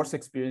 the worst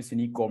experience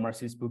in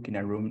e-commerce is booking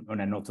a room on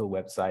an hotel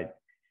website.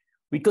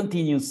 We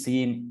continue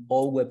seeing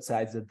all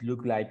websites that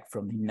look like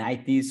from the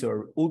 90s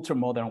or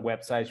ultra-modern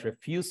websites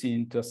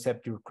refusing to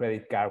accept your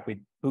credit card with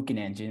booking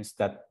engines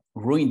that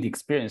ruin the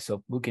experience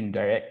of booking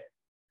direct.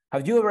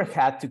 Have you ever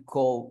had to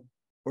call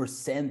or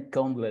send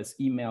countless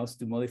emails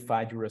to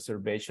modify your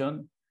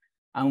reservation?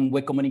 And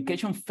when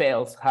communication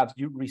fails, have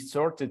you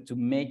resorted to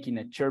making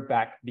a chair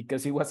back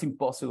because it was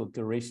impossible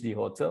to reach the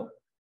hotel?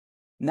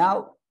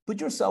 Now, put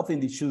yourself in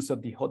the shoes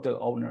of the hotel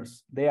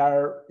owners. They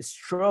are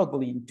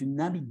struggling to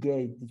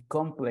navigate the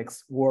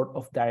complex world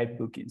of direct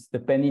bookings,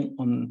 depending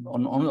on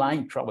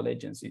online travel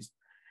agencies.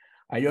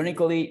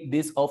 Ironically,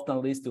 this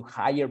often leads to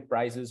higher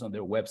prices on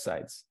their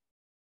websites.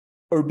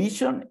 Our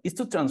vision is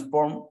to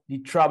transform the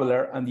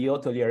traveler and the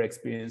hotelier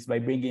experience by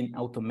bringing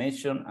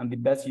automation and the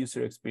best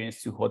user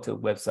experience to hotel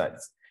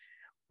websites.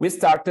 We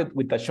started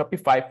with a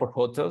Shopify for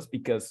hotels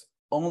because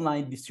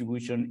online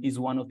distribution is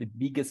one of the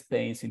biggest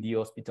pains in the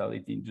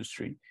hospitality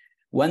industry.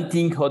 One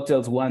thing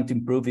hotels want to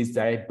improve is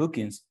direct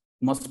bookings.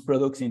 Most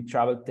products in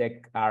travel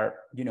tech are,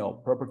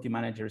 property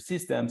manager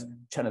systems,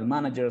 channel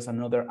managers,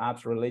 and other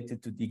apps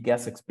related to the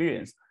guest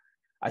experience.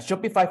 A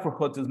Shopify for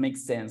hotels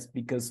makes sense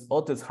because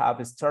hotels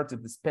have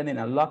started spending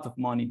a lot of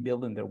money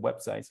building their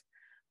websites.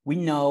 We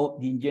know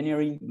the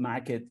engineering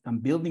market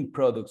and building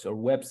products or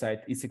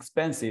website is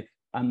expensive,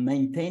 and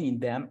maintaining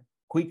them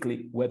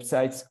quickly,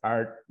 websites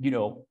are,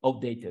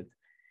 outdated.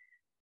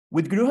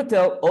 With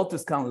GuruHotel,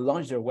 hotels can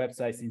launch their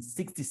websites in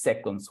 60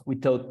 seconds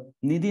without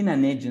needing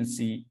an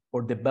agency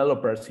or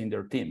developers in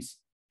their teams.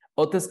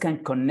 Hotels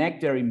can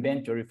connect their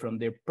inventory from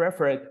their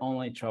preferred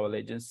online travel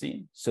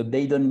agency, so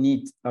they don't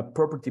need a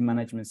property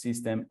management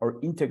system or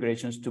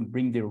integrations to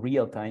bring the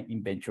real-time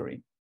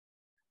inventory.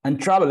 And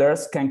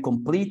travelers can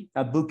complete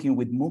a booking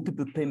with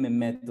multiple payment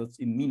methods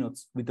in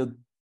minutes with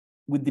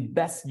the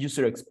best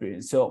user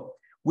experience. So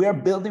we are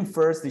building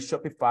first the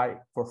Shopify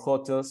for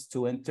hotels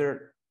to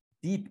enter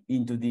deep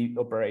into the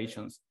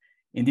operations.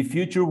 In the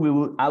future, we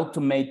will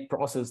automate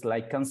processes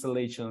like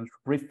cancellations,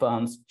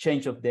 refunds,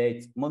 change of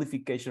dates,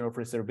 modification of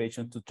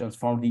reservations to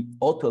transform the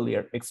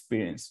hotelier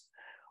experience.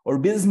 Our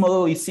business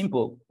model is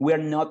simple. We are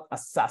not a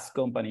SaaS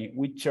company.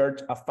 We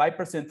charge a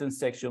 5%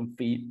 transaction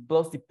fee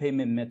plus the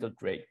payment method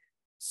rate,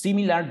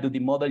 similar to the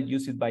model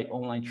used by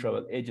online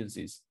travel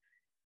agencies.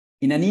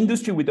 In an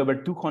industry with over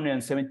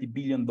 $270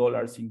 billion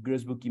in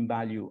gross booking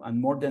value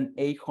and more than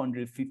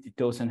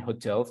 850,000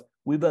 hotels,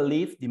 we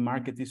believe the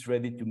market is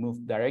ready to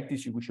move direct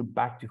distribution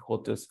back to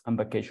hotels and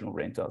vacation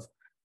rentals.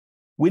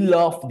 We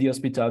love the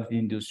hospitality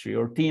industry.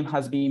 Our team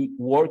has been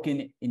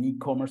working in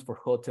e-commerce for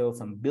hotels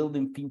and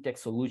building fintech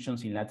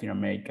solutions in Latin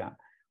America.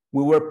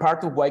 We were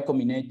part of Y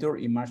Combinator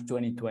in March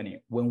 2020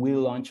 when we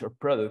launched our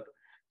product.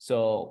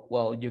 So,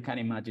 well, you can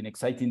imagine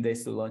exciting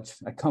days to launch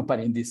a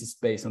company in this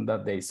space on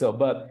that day. So,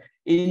 but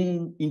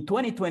in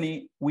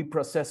 2020, we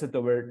processed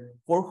over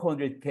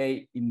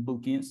 400K in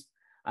bookings.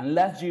 And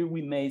last year,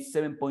 we made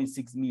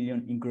 7.6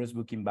 million in gross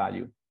booking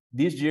value.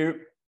 This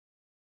year,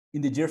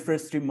 in the year's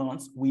first 3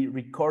 months, we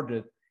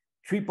recorded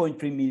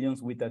 3.3 million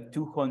with a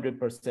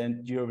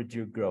 200%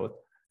 year-over-year growth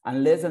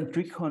and less than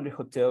 300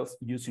 hotels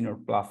using our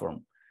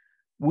platform.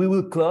 We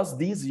will close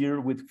this year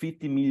with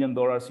 $50 million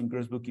in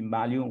gross booking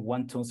value and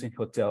 1,000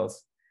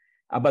 hotels.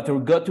 But our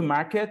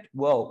go-to-market,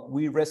 well,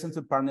 we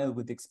recently partnered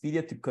with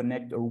Expedia to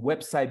connect our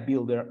website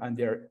builder and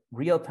their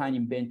real-time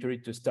inventory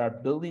to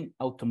start building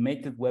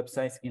automated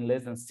websites in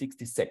less than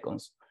 60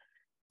 seconds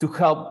to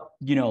help,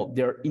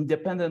 their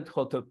independent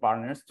hotel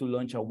partners to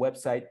launch a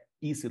website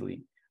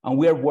easily. And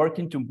we are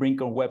working to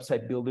bring our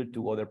website builder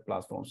to other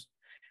platforms.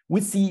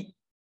 We see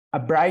a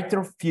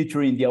brighter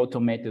future in the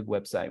automated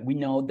website. We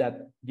know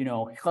that,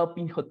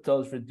 helping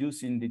hotels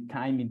reducing the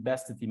time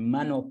invested in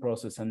manual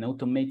process and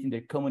automating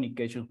their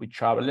communications with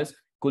travelers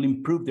could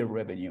improve their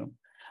revenue.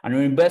 And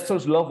our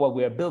investors love what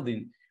we are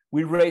building.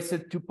 We raised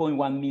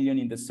 2.1 million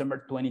in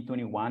December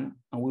 2021,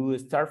 and we will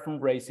start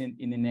fundraising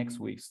in the next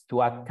weeks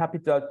to add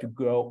capital to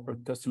grow our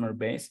customer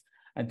base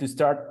and to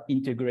start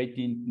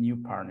integrating new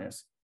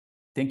partners.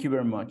 Thank you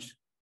very much.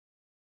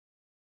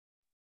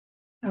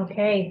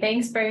 Okay,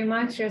 thanks very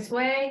much,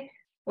 Josue.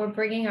 We're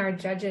bringing our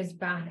judges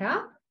back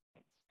up.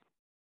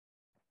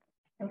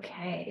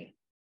 Okay.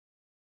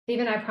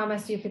 Stephen, I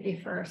promised you could be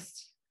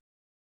first.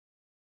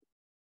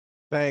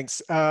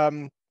 Thanks.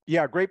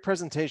 Yeah, great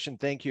presentation.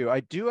 Thank you. I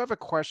do have a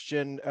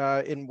question.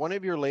 In one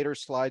of your later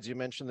slides, you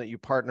mentioned that you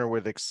partner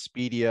with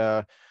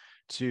Expedia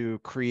to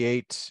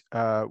create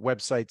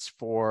websites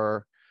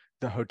for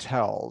the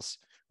hotels.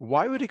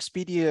 Why would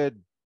Expedia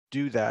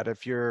do that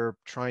if you're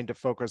trying to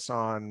focus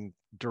on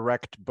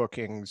direct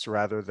bookings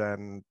rather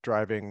than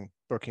driving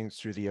bookings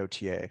through the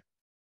OTA?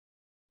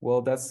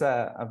 Well, that's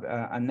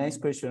a nice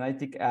question. I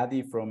think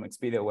Adi from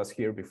Expedia was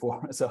here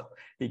before, so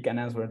he can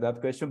answer that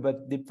question.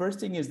 But the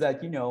first thing is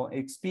that,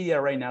 Expedia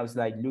right now is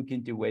like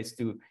looking to ways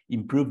to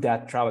improve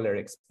that traveler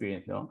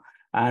experience,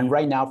 And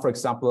right now, for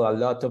example, a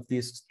lot of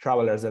these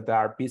travelers that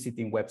are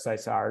visiting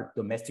websites are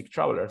domestic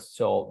travelers.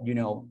 So,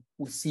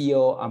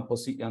 SEO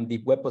and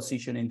the web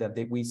positioning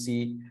that we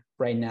see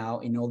right now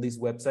in all these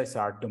websites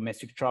are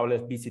domestic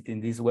travelers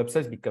visiting these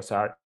websites because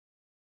are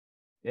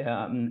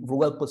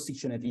well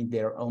positioned in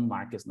their own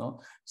markets,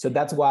 So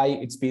that's why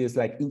Expedia is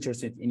like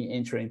interested in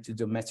entering into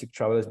domestic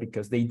travelers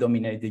because they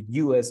dominate the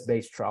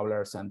US-based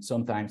travelers and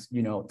sometimes,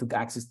 to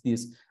access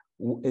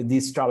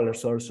these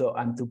travelers also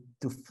and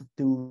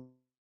to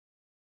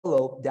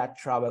follow that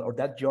travel or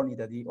that journey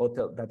that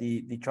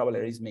the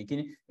traveler is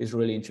making is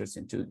really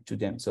interesting to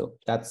them. So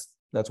that's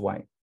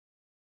why.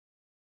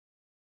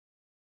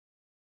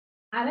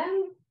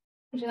 Adam,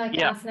 would you like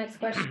to ask the next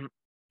question?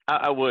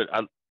 I would.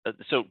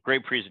 So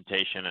great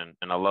presentation,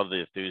 and I love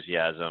the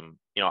enthusiasm.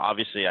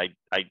 Obviously, I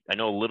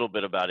know a little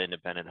bit about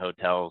independent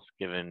hotels,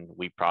 given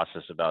we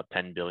process about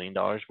 $10 billion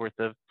worth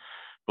of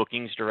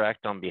bookings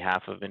direct on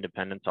behalf of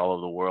independents all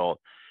over the world.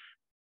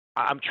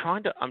 I'm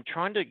trying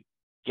to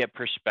get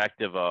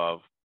perspective of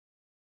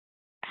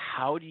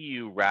how do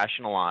you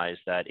rationalize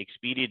that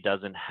Expedia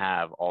doesn't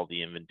have all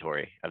the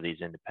inventory of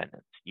these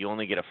independents? You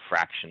only get a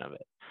fraction of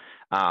it.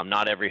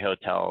 Not every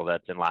hotel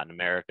that's in Latin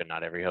America,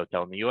 not every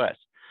hotel in the US,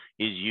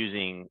 is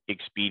using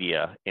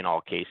Expedia in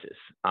all cases.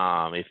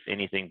 If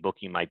anything,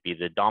 Booking might be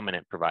the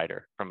dominant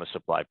provider from a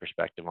supply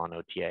perspective on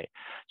OTA.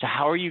 So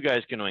how are you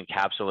guys going to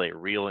encapsulate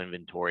real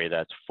inventory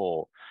that's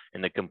full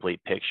in the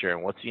complete picture?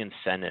 And what's the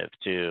incentive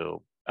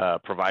to a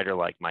provider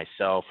like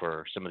myself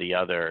or some of the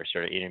other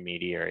sort of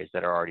intermediaries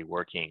that are already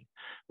working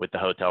with the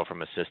hotel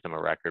from a system of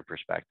record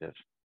perspective?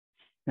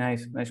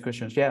 Nice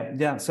questions.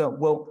 Yeah. So,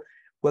 well,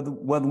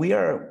 what we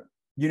are,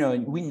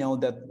 we know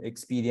that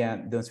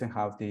Expedia doesn't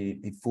have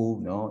the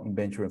full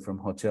inventory from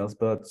hotels,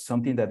 but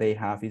something that they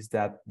have is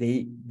that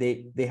they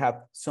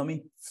have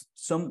some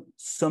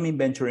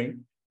inventory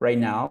right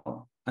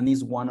now, and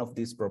is one of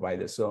these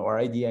providers. So our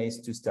idea is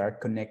to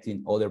start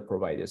connecting other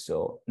providers.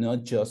 So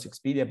not just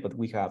Expedia, but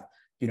we have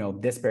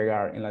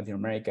Despegar in Latin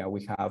America.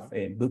 We have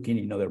Booking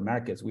in other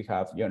markets. We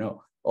have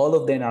all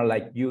of them are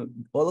like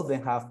all of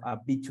them have a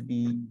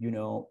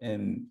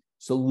B2B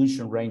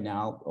solution right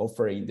now,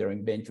 offering their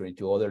inventory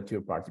to other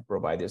third-party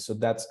providers. So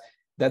that's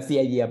the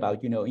idea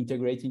about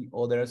integrating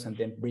others and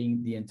then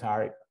bring the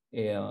entire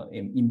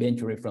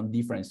inventory from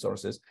different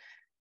sources.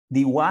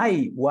 The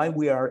why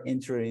we are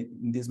entering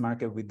this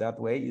market with that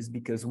way is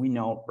because we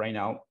know right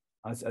now,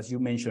 as you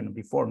mentioned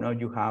before, now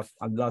you have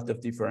a lot of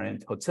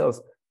different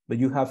hotels, but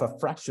you have a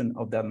fraction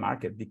of that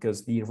market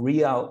because the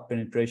real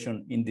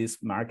penetration in this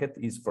market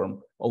is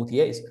from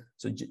OTAs.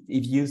 So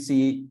if you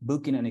see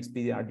Booking and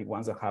Expedia are the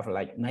ones that have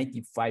like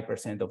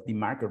 95% of the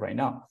market right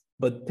now,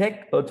 but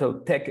tech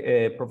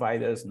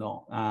providers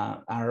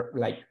are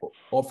like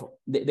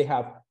they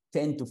have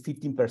 10 to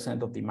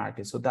 15% of the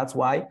market. So that's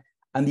why.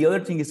 And the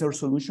other thing is our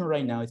solution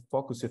right now is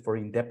focused for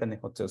independent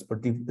hotels, for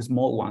the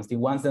small ones, the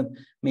ones that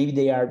maybe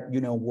they are,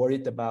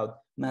 worried about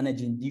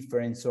managing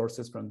different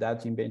sources from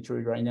that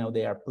inventory. Right now,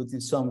 they are putting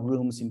some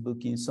rooms in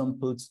Booking, some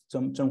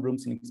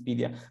rooms in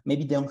Expedia.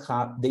 Maybe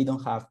they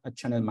don't have a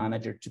channel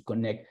manager to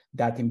connect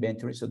that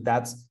inventory. So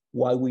that's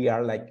why we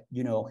are like,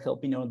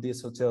 helping all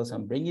these hotels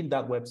and bringing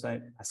that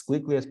website as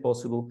quickly as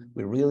possible.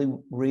 We really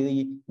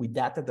with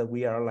data that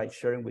we are like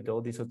sharing with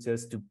all these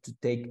hotels to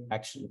take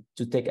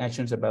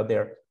actions about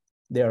their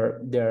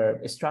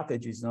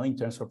strategies, in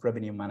terms of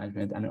revenue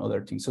management and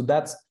other things. So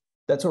that's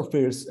our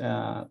first,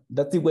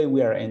 that's the way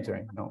we are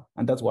entering,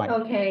 and that's why.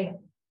 Okay.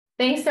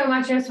 Thanks so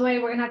much,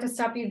 Josue. We're gonna have to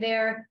stop you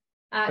there.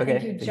 Okay,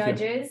 thank you,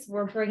 judges.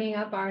 We're bringing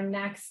up our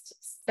next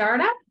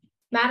startup.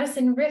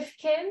 Madison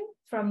Rifkin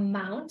from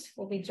Mount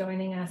will be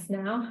joining us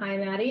now. Hi,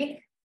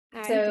 Maddie.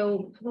 Hi.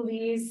 So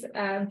please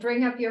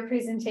bring up your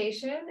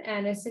presentation,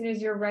 and as soon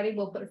as you're ready,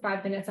 we'll put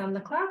 5 minutes on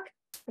the clock.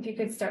 If you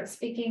could start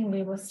speaking,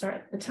 we will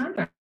start the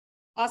timer.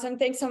 Awesome.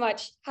 Thanks so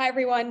much. Hi,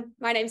 everyone.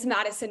 My name is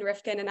Madison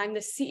Rifkin, and I'm the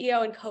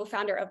CEO and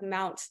co-founder of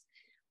Mount.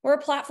 We're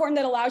a platform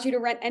that allows you to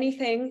rent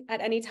anything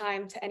at any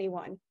time to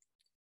anyone.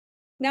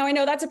 Now, I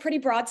know that's a pretty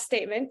broad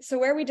statement, so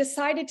where we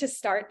decided to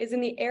start is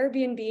in the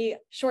Airbnb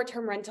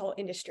short-term rental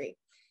industry,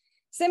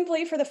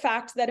 simply for the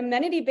fact that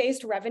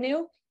amenity-based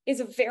revenue is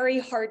very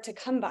hard to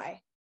come by.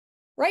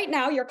 Right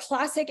now, your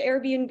classic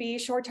Airbnb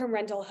short-term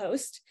rental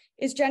host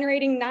is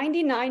generating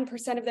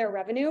 99% of their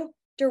revenue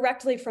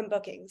directly from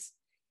bookings.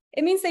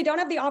 It means they don't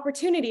have the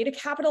opportunity to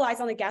capitalize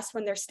on the guests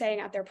when they're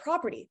staying at their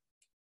property.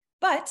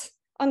 But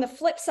on the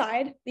flip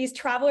side, these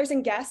travelers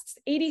and guests,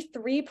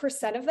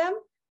 83% of them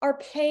are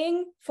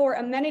paying for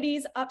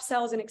amenities,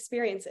 upsells, and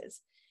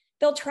experiences.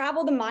 They'll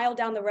travel the mile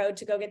down the road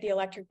to go get the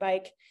electric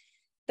bike.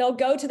 They'll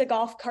go to the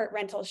golf cart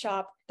rental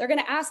shop. They're going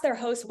to ask their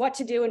host what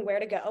to do and where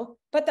to go,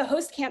 but the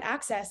host can't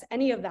access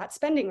any of that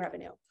spending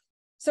revenue.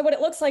 So what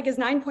it looks like is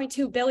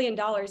 $9.2 billion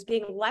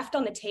being left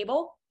on the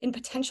table in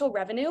potential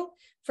revenue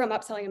from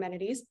upselling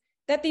amenities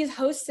that these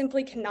hosts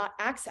simply cannot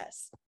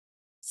access.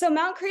 So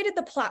Mount created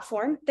the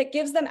platform that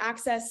gives them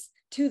access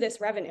to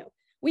this revenue.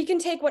 We can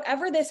take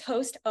whatever this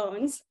host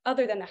owns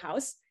other than the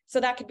house,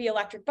 so that could be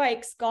electric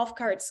bikes, golf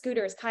carts,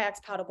 scooters, kayaks,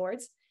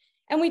 paddleboards,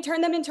 and we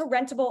turn them into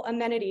rentable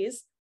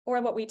amenities,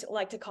 or what we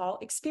like to call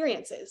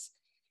experiences,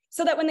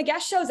 so that when the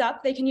guest shows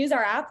up, they can use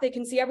our app, they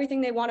can see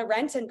everything they want to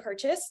rent and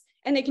purchase,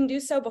 and they can do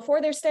so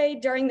before their stay,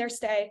 during their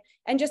stay,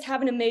 and just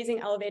have an amazing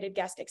elevated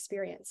guest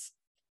experience.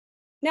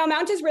 Now,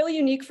 Mount is really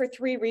unique for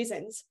 3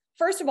 reasons.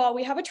 First of all,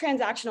 we have a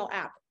transactional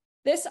app.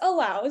 This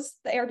allows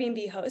the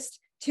Airbnb host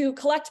to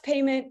collect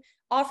payment,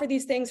 offer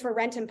these things for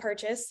rent and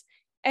purchase,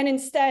 and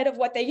instead of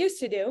what they used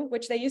to do,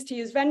 which they used to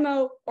use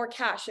Venmo or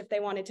cash if they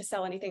wanted to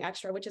sell anything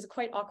extra, which is a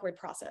quite awkward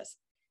process.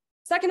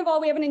 Second of all,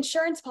 we have an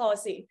insurance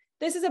policy.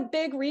 This is a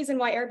big reason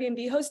why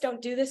Airbnb hosts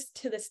don't do this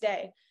to this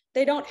day.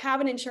 They don't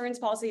have an insurance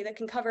policy that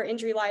can cover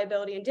injury,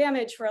 liability, and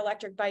damage for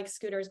electric bikes,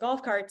 scooters,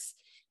 golf carts,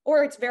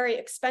 or it's very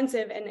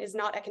expensive and is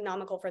not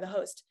economical for the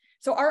host.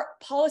 So our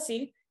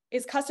policy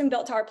is custom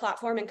built to our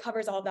platform and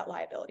covers all of that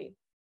liability.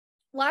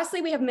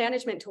 Lastly, we have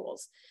management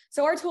tools.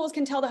 So our tools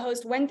can tell the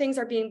host when things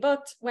are being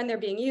booked, when they're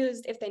being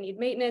used, if they need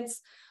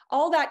maintenance,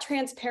 all that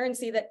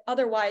transparency that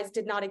otherwise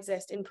did not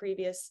exist in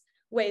previous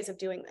ways of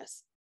doing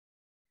this.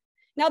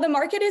 Now, the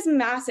market is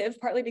massive,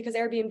 partly because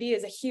Airbnb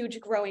is a huge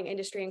growing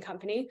industry and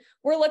company.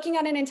 We're looking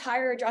at an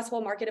entire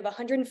addressable market of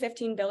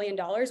 $115 billion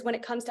when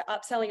it comes to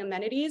upselling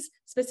amenities,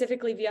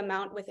 specifically via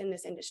Mount within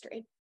this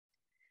industry.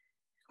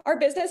 Our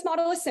business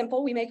model is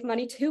simple. We make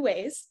money two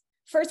ways.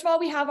 First of all,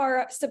 we have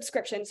our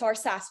subscription, so our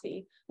SaaS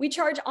fee. We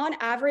charge on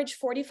average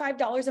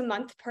 $45 a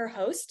month per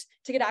host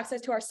to get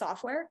access to our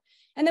software.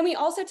 And then we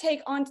also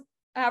take on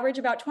average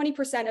about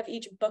 20% of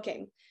each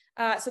booking.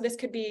 So this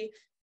could be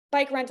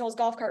bike rentals,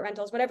 golf cart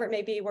rentals, whatever it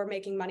may be, we're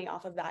making money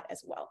off of that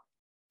as well.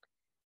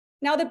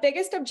 Now, the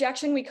biggest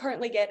objection we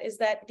currently get is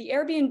that the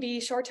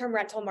Airbnb short-term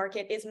rental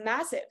market is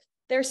massive.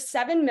 There's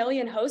 7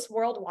 million hosts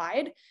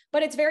worldwide,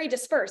 but it's very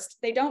dispersed.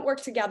 They don't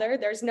work together.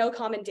 There's no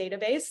common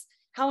database.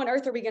 How on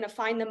earth are we going to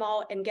find them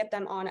all and get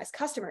them on as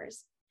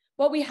customers?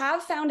 Well, we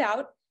have found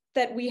out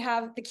that we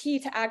have the key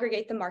to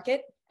aggregate the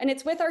market, and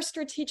it's with our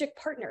strategic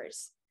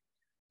partners.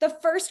 The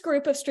first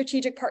group of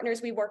strategic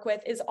partners we work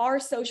with is our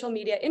social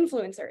media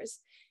influencers.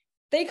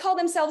 They call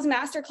themselves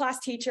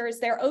masterclass teachers.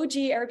 They're OG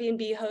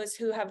Airbnb hosts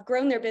who have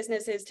grown their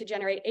businesses to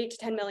generate $8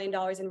 to $10 million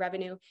in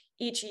revenue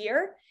each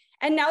year.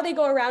 And now they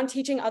go around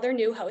teaching other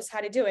new hosts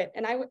how to do it.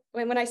 And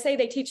when I say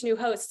they teach new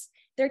hosts,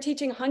 they're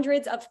teaching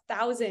hundreds of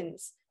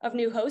thousands of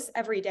new hosts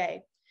every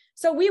day.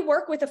 So we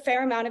work with a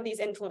fair amount of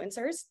these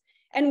influencers.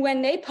 And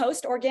when they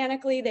post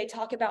organically, they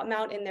talk about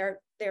Mount in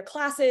their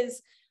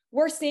classes.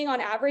 We're seeing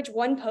on average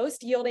one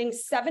post yielding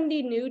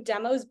 70 new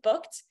demos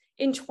booked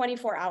in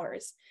 24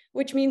 hours,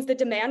 which means the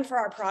demand for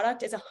our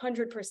product is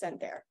 100%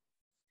 there.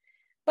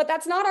 But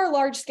that's not our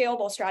large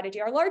scalable strategy.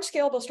 Our large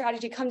scalable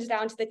strategy comes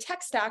down to the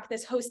tech stack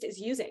this host is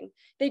using.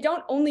 They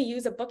don't only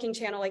use a booking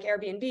channel like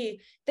Airbnb,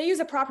 they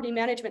use a property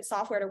management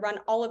software to run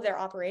all of their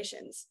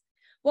operations.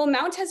 Well,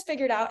 Mount has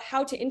figured out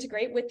how to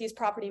integrate with these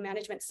property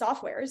management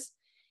softwares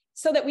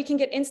so that we can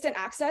get instant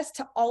access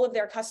to all of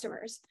their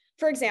customers.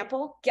 For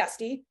example,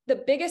 Guesty, the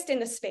biggest in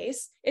the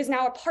space, is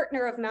now a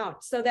partner of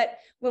Mount, so that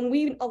when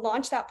we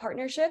launched that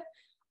partnership,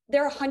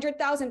 their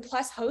 100,000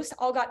 plus hosts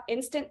all got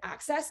instant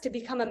access to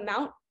become a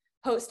Mount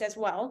host as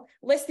well,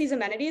 list these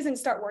amenities and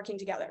start working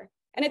together.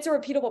 And it's a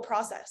repeatable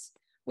process.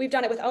 We've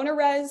done it with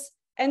OwnerRez,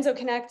 Enzo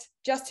Connect,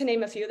 just to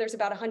name a few. There's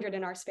about 100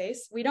 in our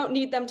space. We don't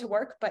need them to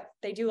work, but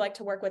they do like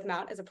to work with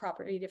Mount as a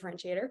property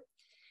differentiator.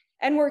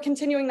 And we're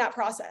continuing that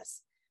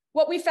process.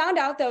 What we found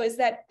out though is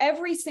that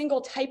every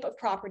single type of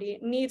property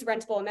needs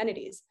rentable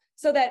amenities,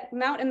 so that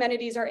Mount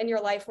amenities are in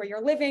your life where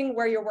you're living,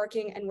 where you're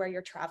working, and where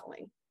you're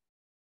traveling.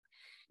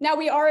 Now,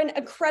 we are an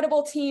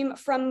incredible team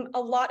from a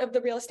lot of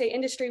the real estate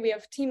industry. We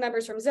have team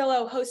members from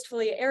Zillow,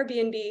 Hostfully,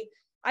 Airbnb.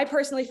 I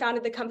personally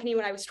founded the company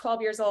when I was 12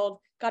 years old,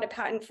 got a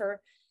patent for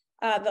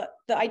the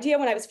idea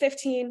when I was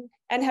 15,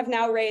 and have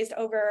now raised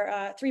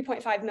over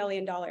 $3.5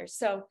 million.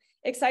 So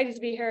excited to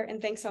be here,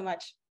 and thanks so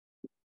much.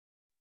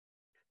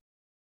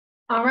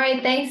 All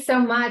right, thanks so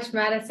much,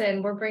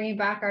 Madison. We're bringing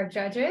back our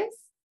judges.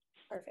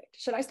 Perfect.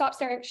 Should I stop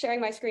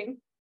sharing my screen?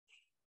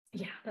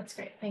 Yeah, that's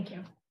great. Thank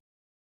you.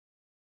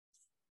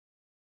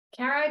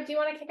 Kara, do you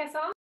want to kick us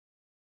off?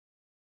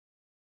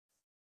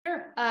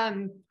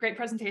 Sure. Great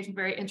presentation,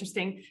 very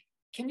interesting.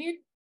 Can you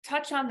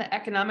touch on the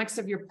economics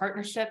of your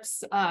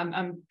partnerships?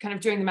 I'm kind of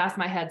doing the math in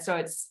my head. So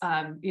it's,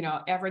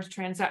 average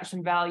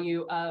transaction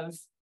value of,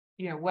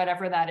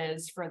 whatever that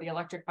is for the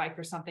electric bike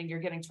or something, you're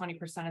getting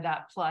 20% of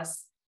that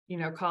plus,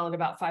 call it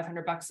about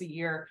 $500 a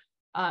year.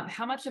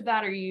 How much of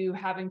that are you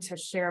having to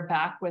share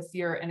back with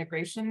your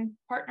integration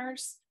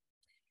partners?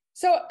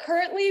 So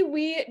currently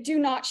we do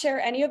not share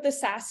any of the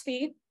SaaS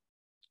fee.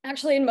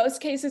 Actually, in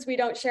most cases, we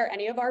don't share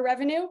any of our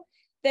revenue.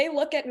 They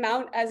look at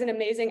Mount as an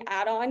amazing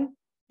add-on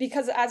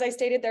because, as I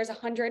stated, there's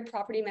 100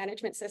 property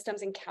management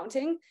systems and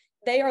counting.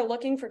 They are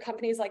looking for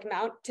companies like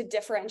Mount to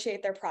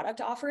differentiate their product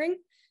offering.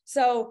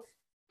 So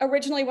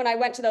originally, when I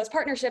went to those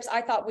partnerships, I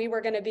thought we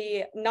were going to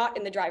be not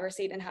in the driver's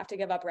seat and have to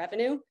give up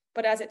revenue.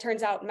 But as it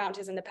turns out, Mount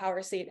is in the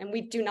power seat, and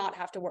we do not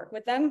have to work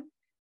with them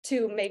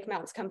to make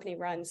Mount's company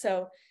run.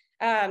 So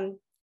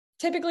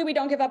typically, we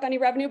don't give up any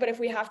revenue, but if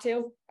we have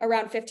to,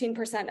 around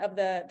 15% of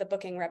the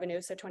booking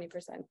revenue, so 20%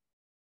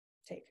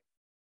 take.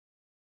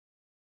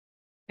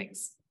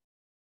 Thanks.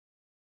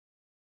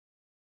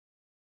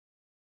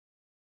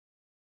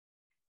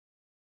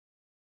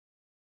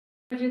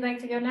 Would you like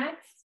to go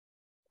next?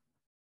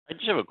 I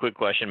just have a quick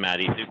question,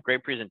 Maddie. It's a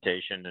great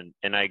presentation,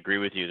 and I agree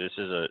with you. This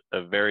is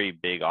a very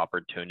big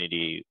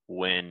opportunity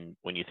when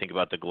you think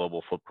about the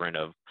global footprint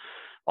of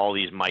all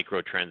these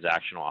micro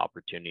transactional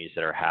opportunities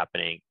that are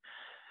happening.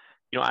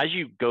 As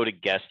you go to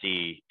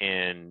Guesty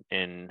and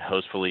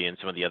Hostfully and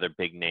some of the other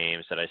big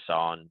names that I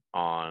saw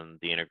on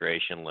the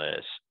integration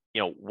list,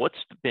 what's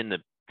been the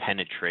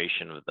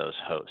penetration of those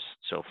hosts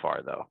so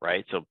far, though,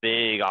 right? So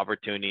big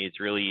opportunity. It's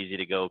really easy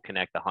to go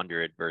connect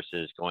 100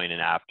 versus going in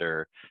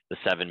after the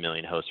 7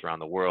 million hosts around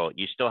the world.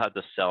 You still have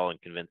to sell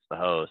and convince the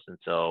host. And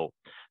so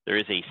there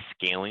is a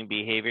scaling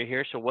behavior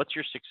here. So what's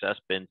your success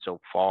been so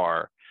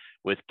far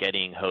with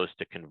getting hosts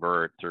to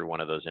convert through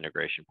one of those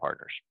integration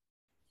partners?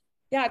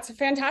 Yeah, it's a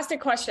fantastic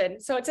question.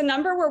 So it's a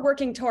number we're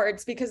working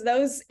towards because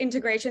those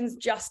integrations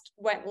just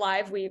went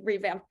live. We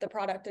revamped the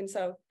product. And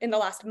so in the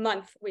last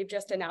month, we've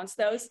just announced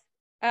those.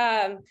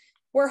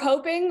 We're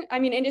hoping,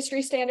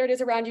 industry standard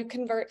is around you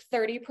convert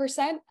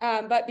 30%,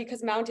 but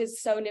because Mount is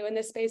so new in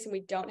this space and we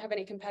don't have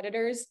any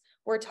competitors,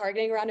 we're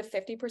targeting around a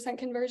 50%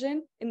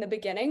 conversion in the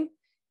beginning.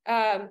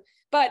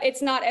 But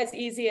it's not as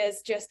easy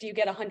as just you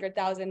get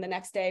 100,000 the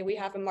next day. We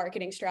have a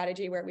marketing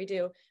strategy where we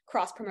do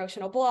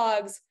cross-promotional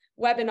blogs,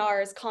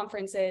 webinars,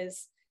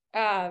 conferences.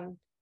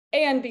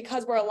 And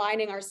because we're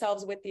aligning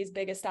ourselves with these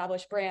big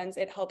established brands,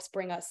 it helps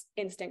bring us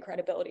instant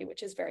credibility,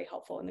 which is very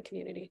helpful in the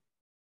community.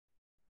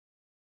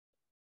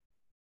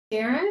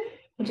 Darren,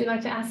 would you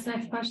like to ask the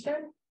next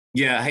question?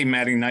 Yeah. Hey,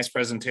 Maddie, nice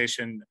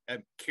presentation.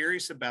 I'm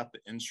curious about the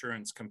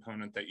insurance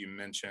component that you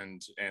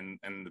mentioned and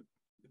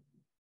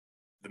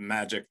the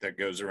magic that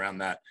goes around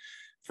that.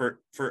 For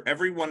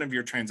every one of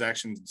your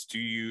transactions,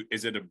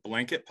 is it a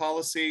blanket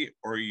policy,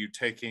 or are you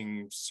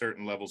taking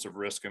certain levels of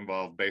risk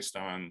involved based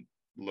on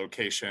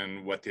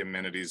location, what the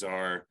amenities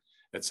are,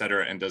 et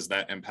cetera, and does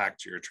that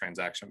impact your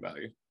transaction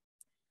value?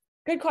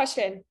 Good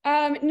question.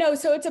 No,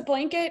 so it's a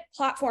blanket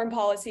platform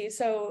policy.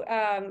 So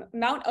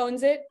Mount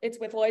owns it. It's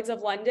with Lloyd's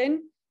of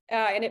London,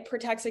 and it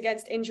protects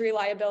against injury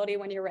liability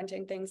when you're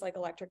renting things like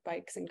electric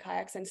bikes and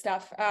kayaks and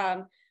stuff.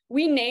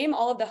 We name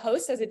all of the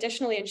hosts as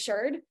additionally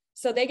insured,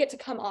 so they get to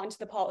come onto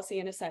the policy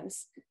in a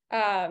sense.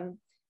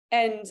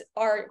 And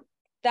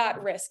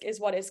that risk is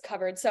what is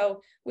covered.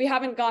 So we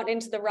haven't gotten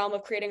into the realm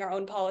of creating our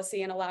own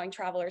policy and allowing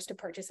travelers to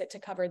purchase it to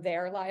cover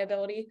their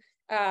liability,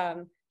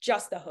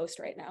 just the host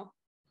right now.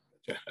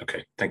 Yeah,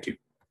 okay, thank you.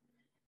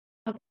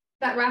 Okay.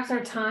 That wraps our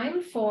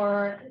time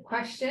for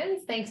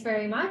questions. Thanks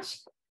very much.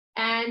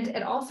 And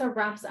it also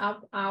wraps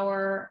up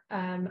our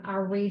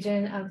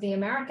region of the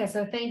Americas.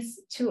 So thanks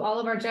to all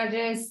of our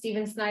judges,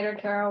 Stephen Snyder,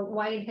 Carol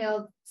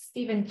Whitehill,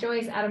 Stephen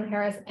Joyce, Adam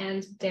Harris,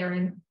 and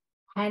Darren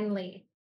Henley.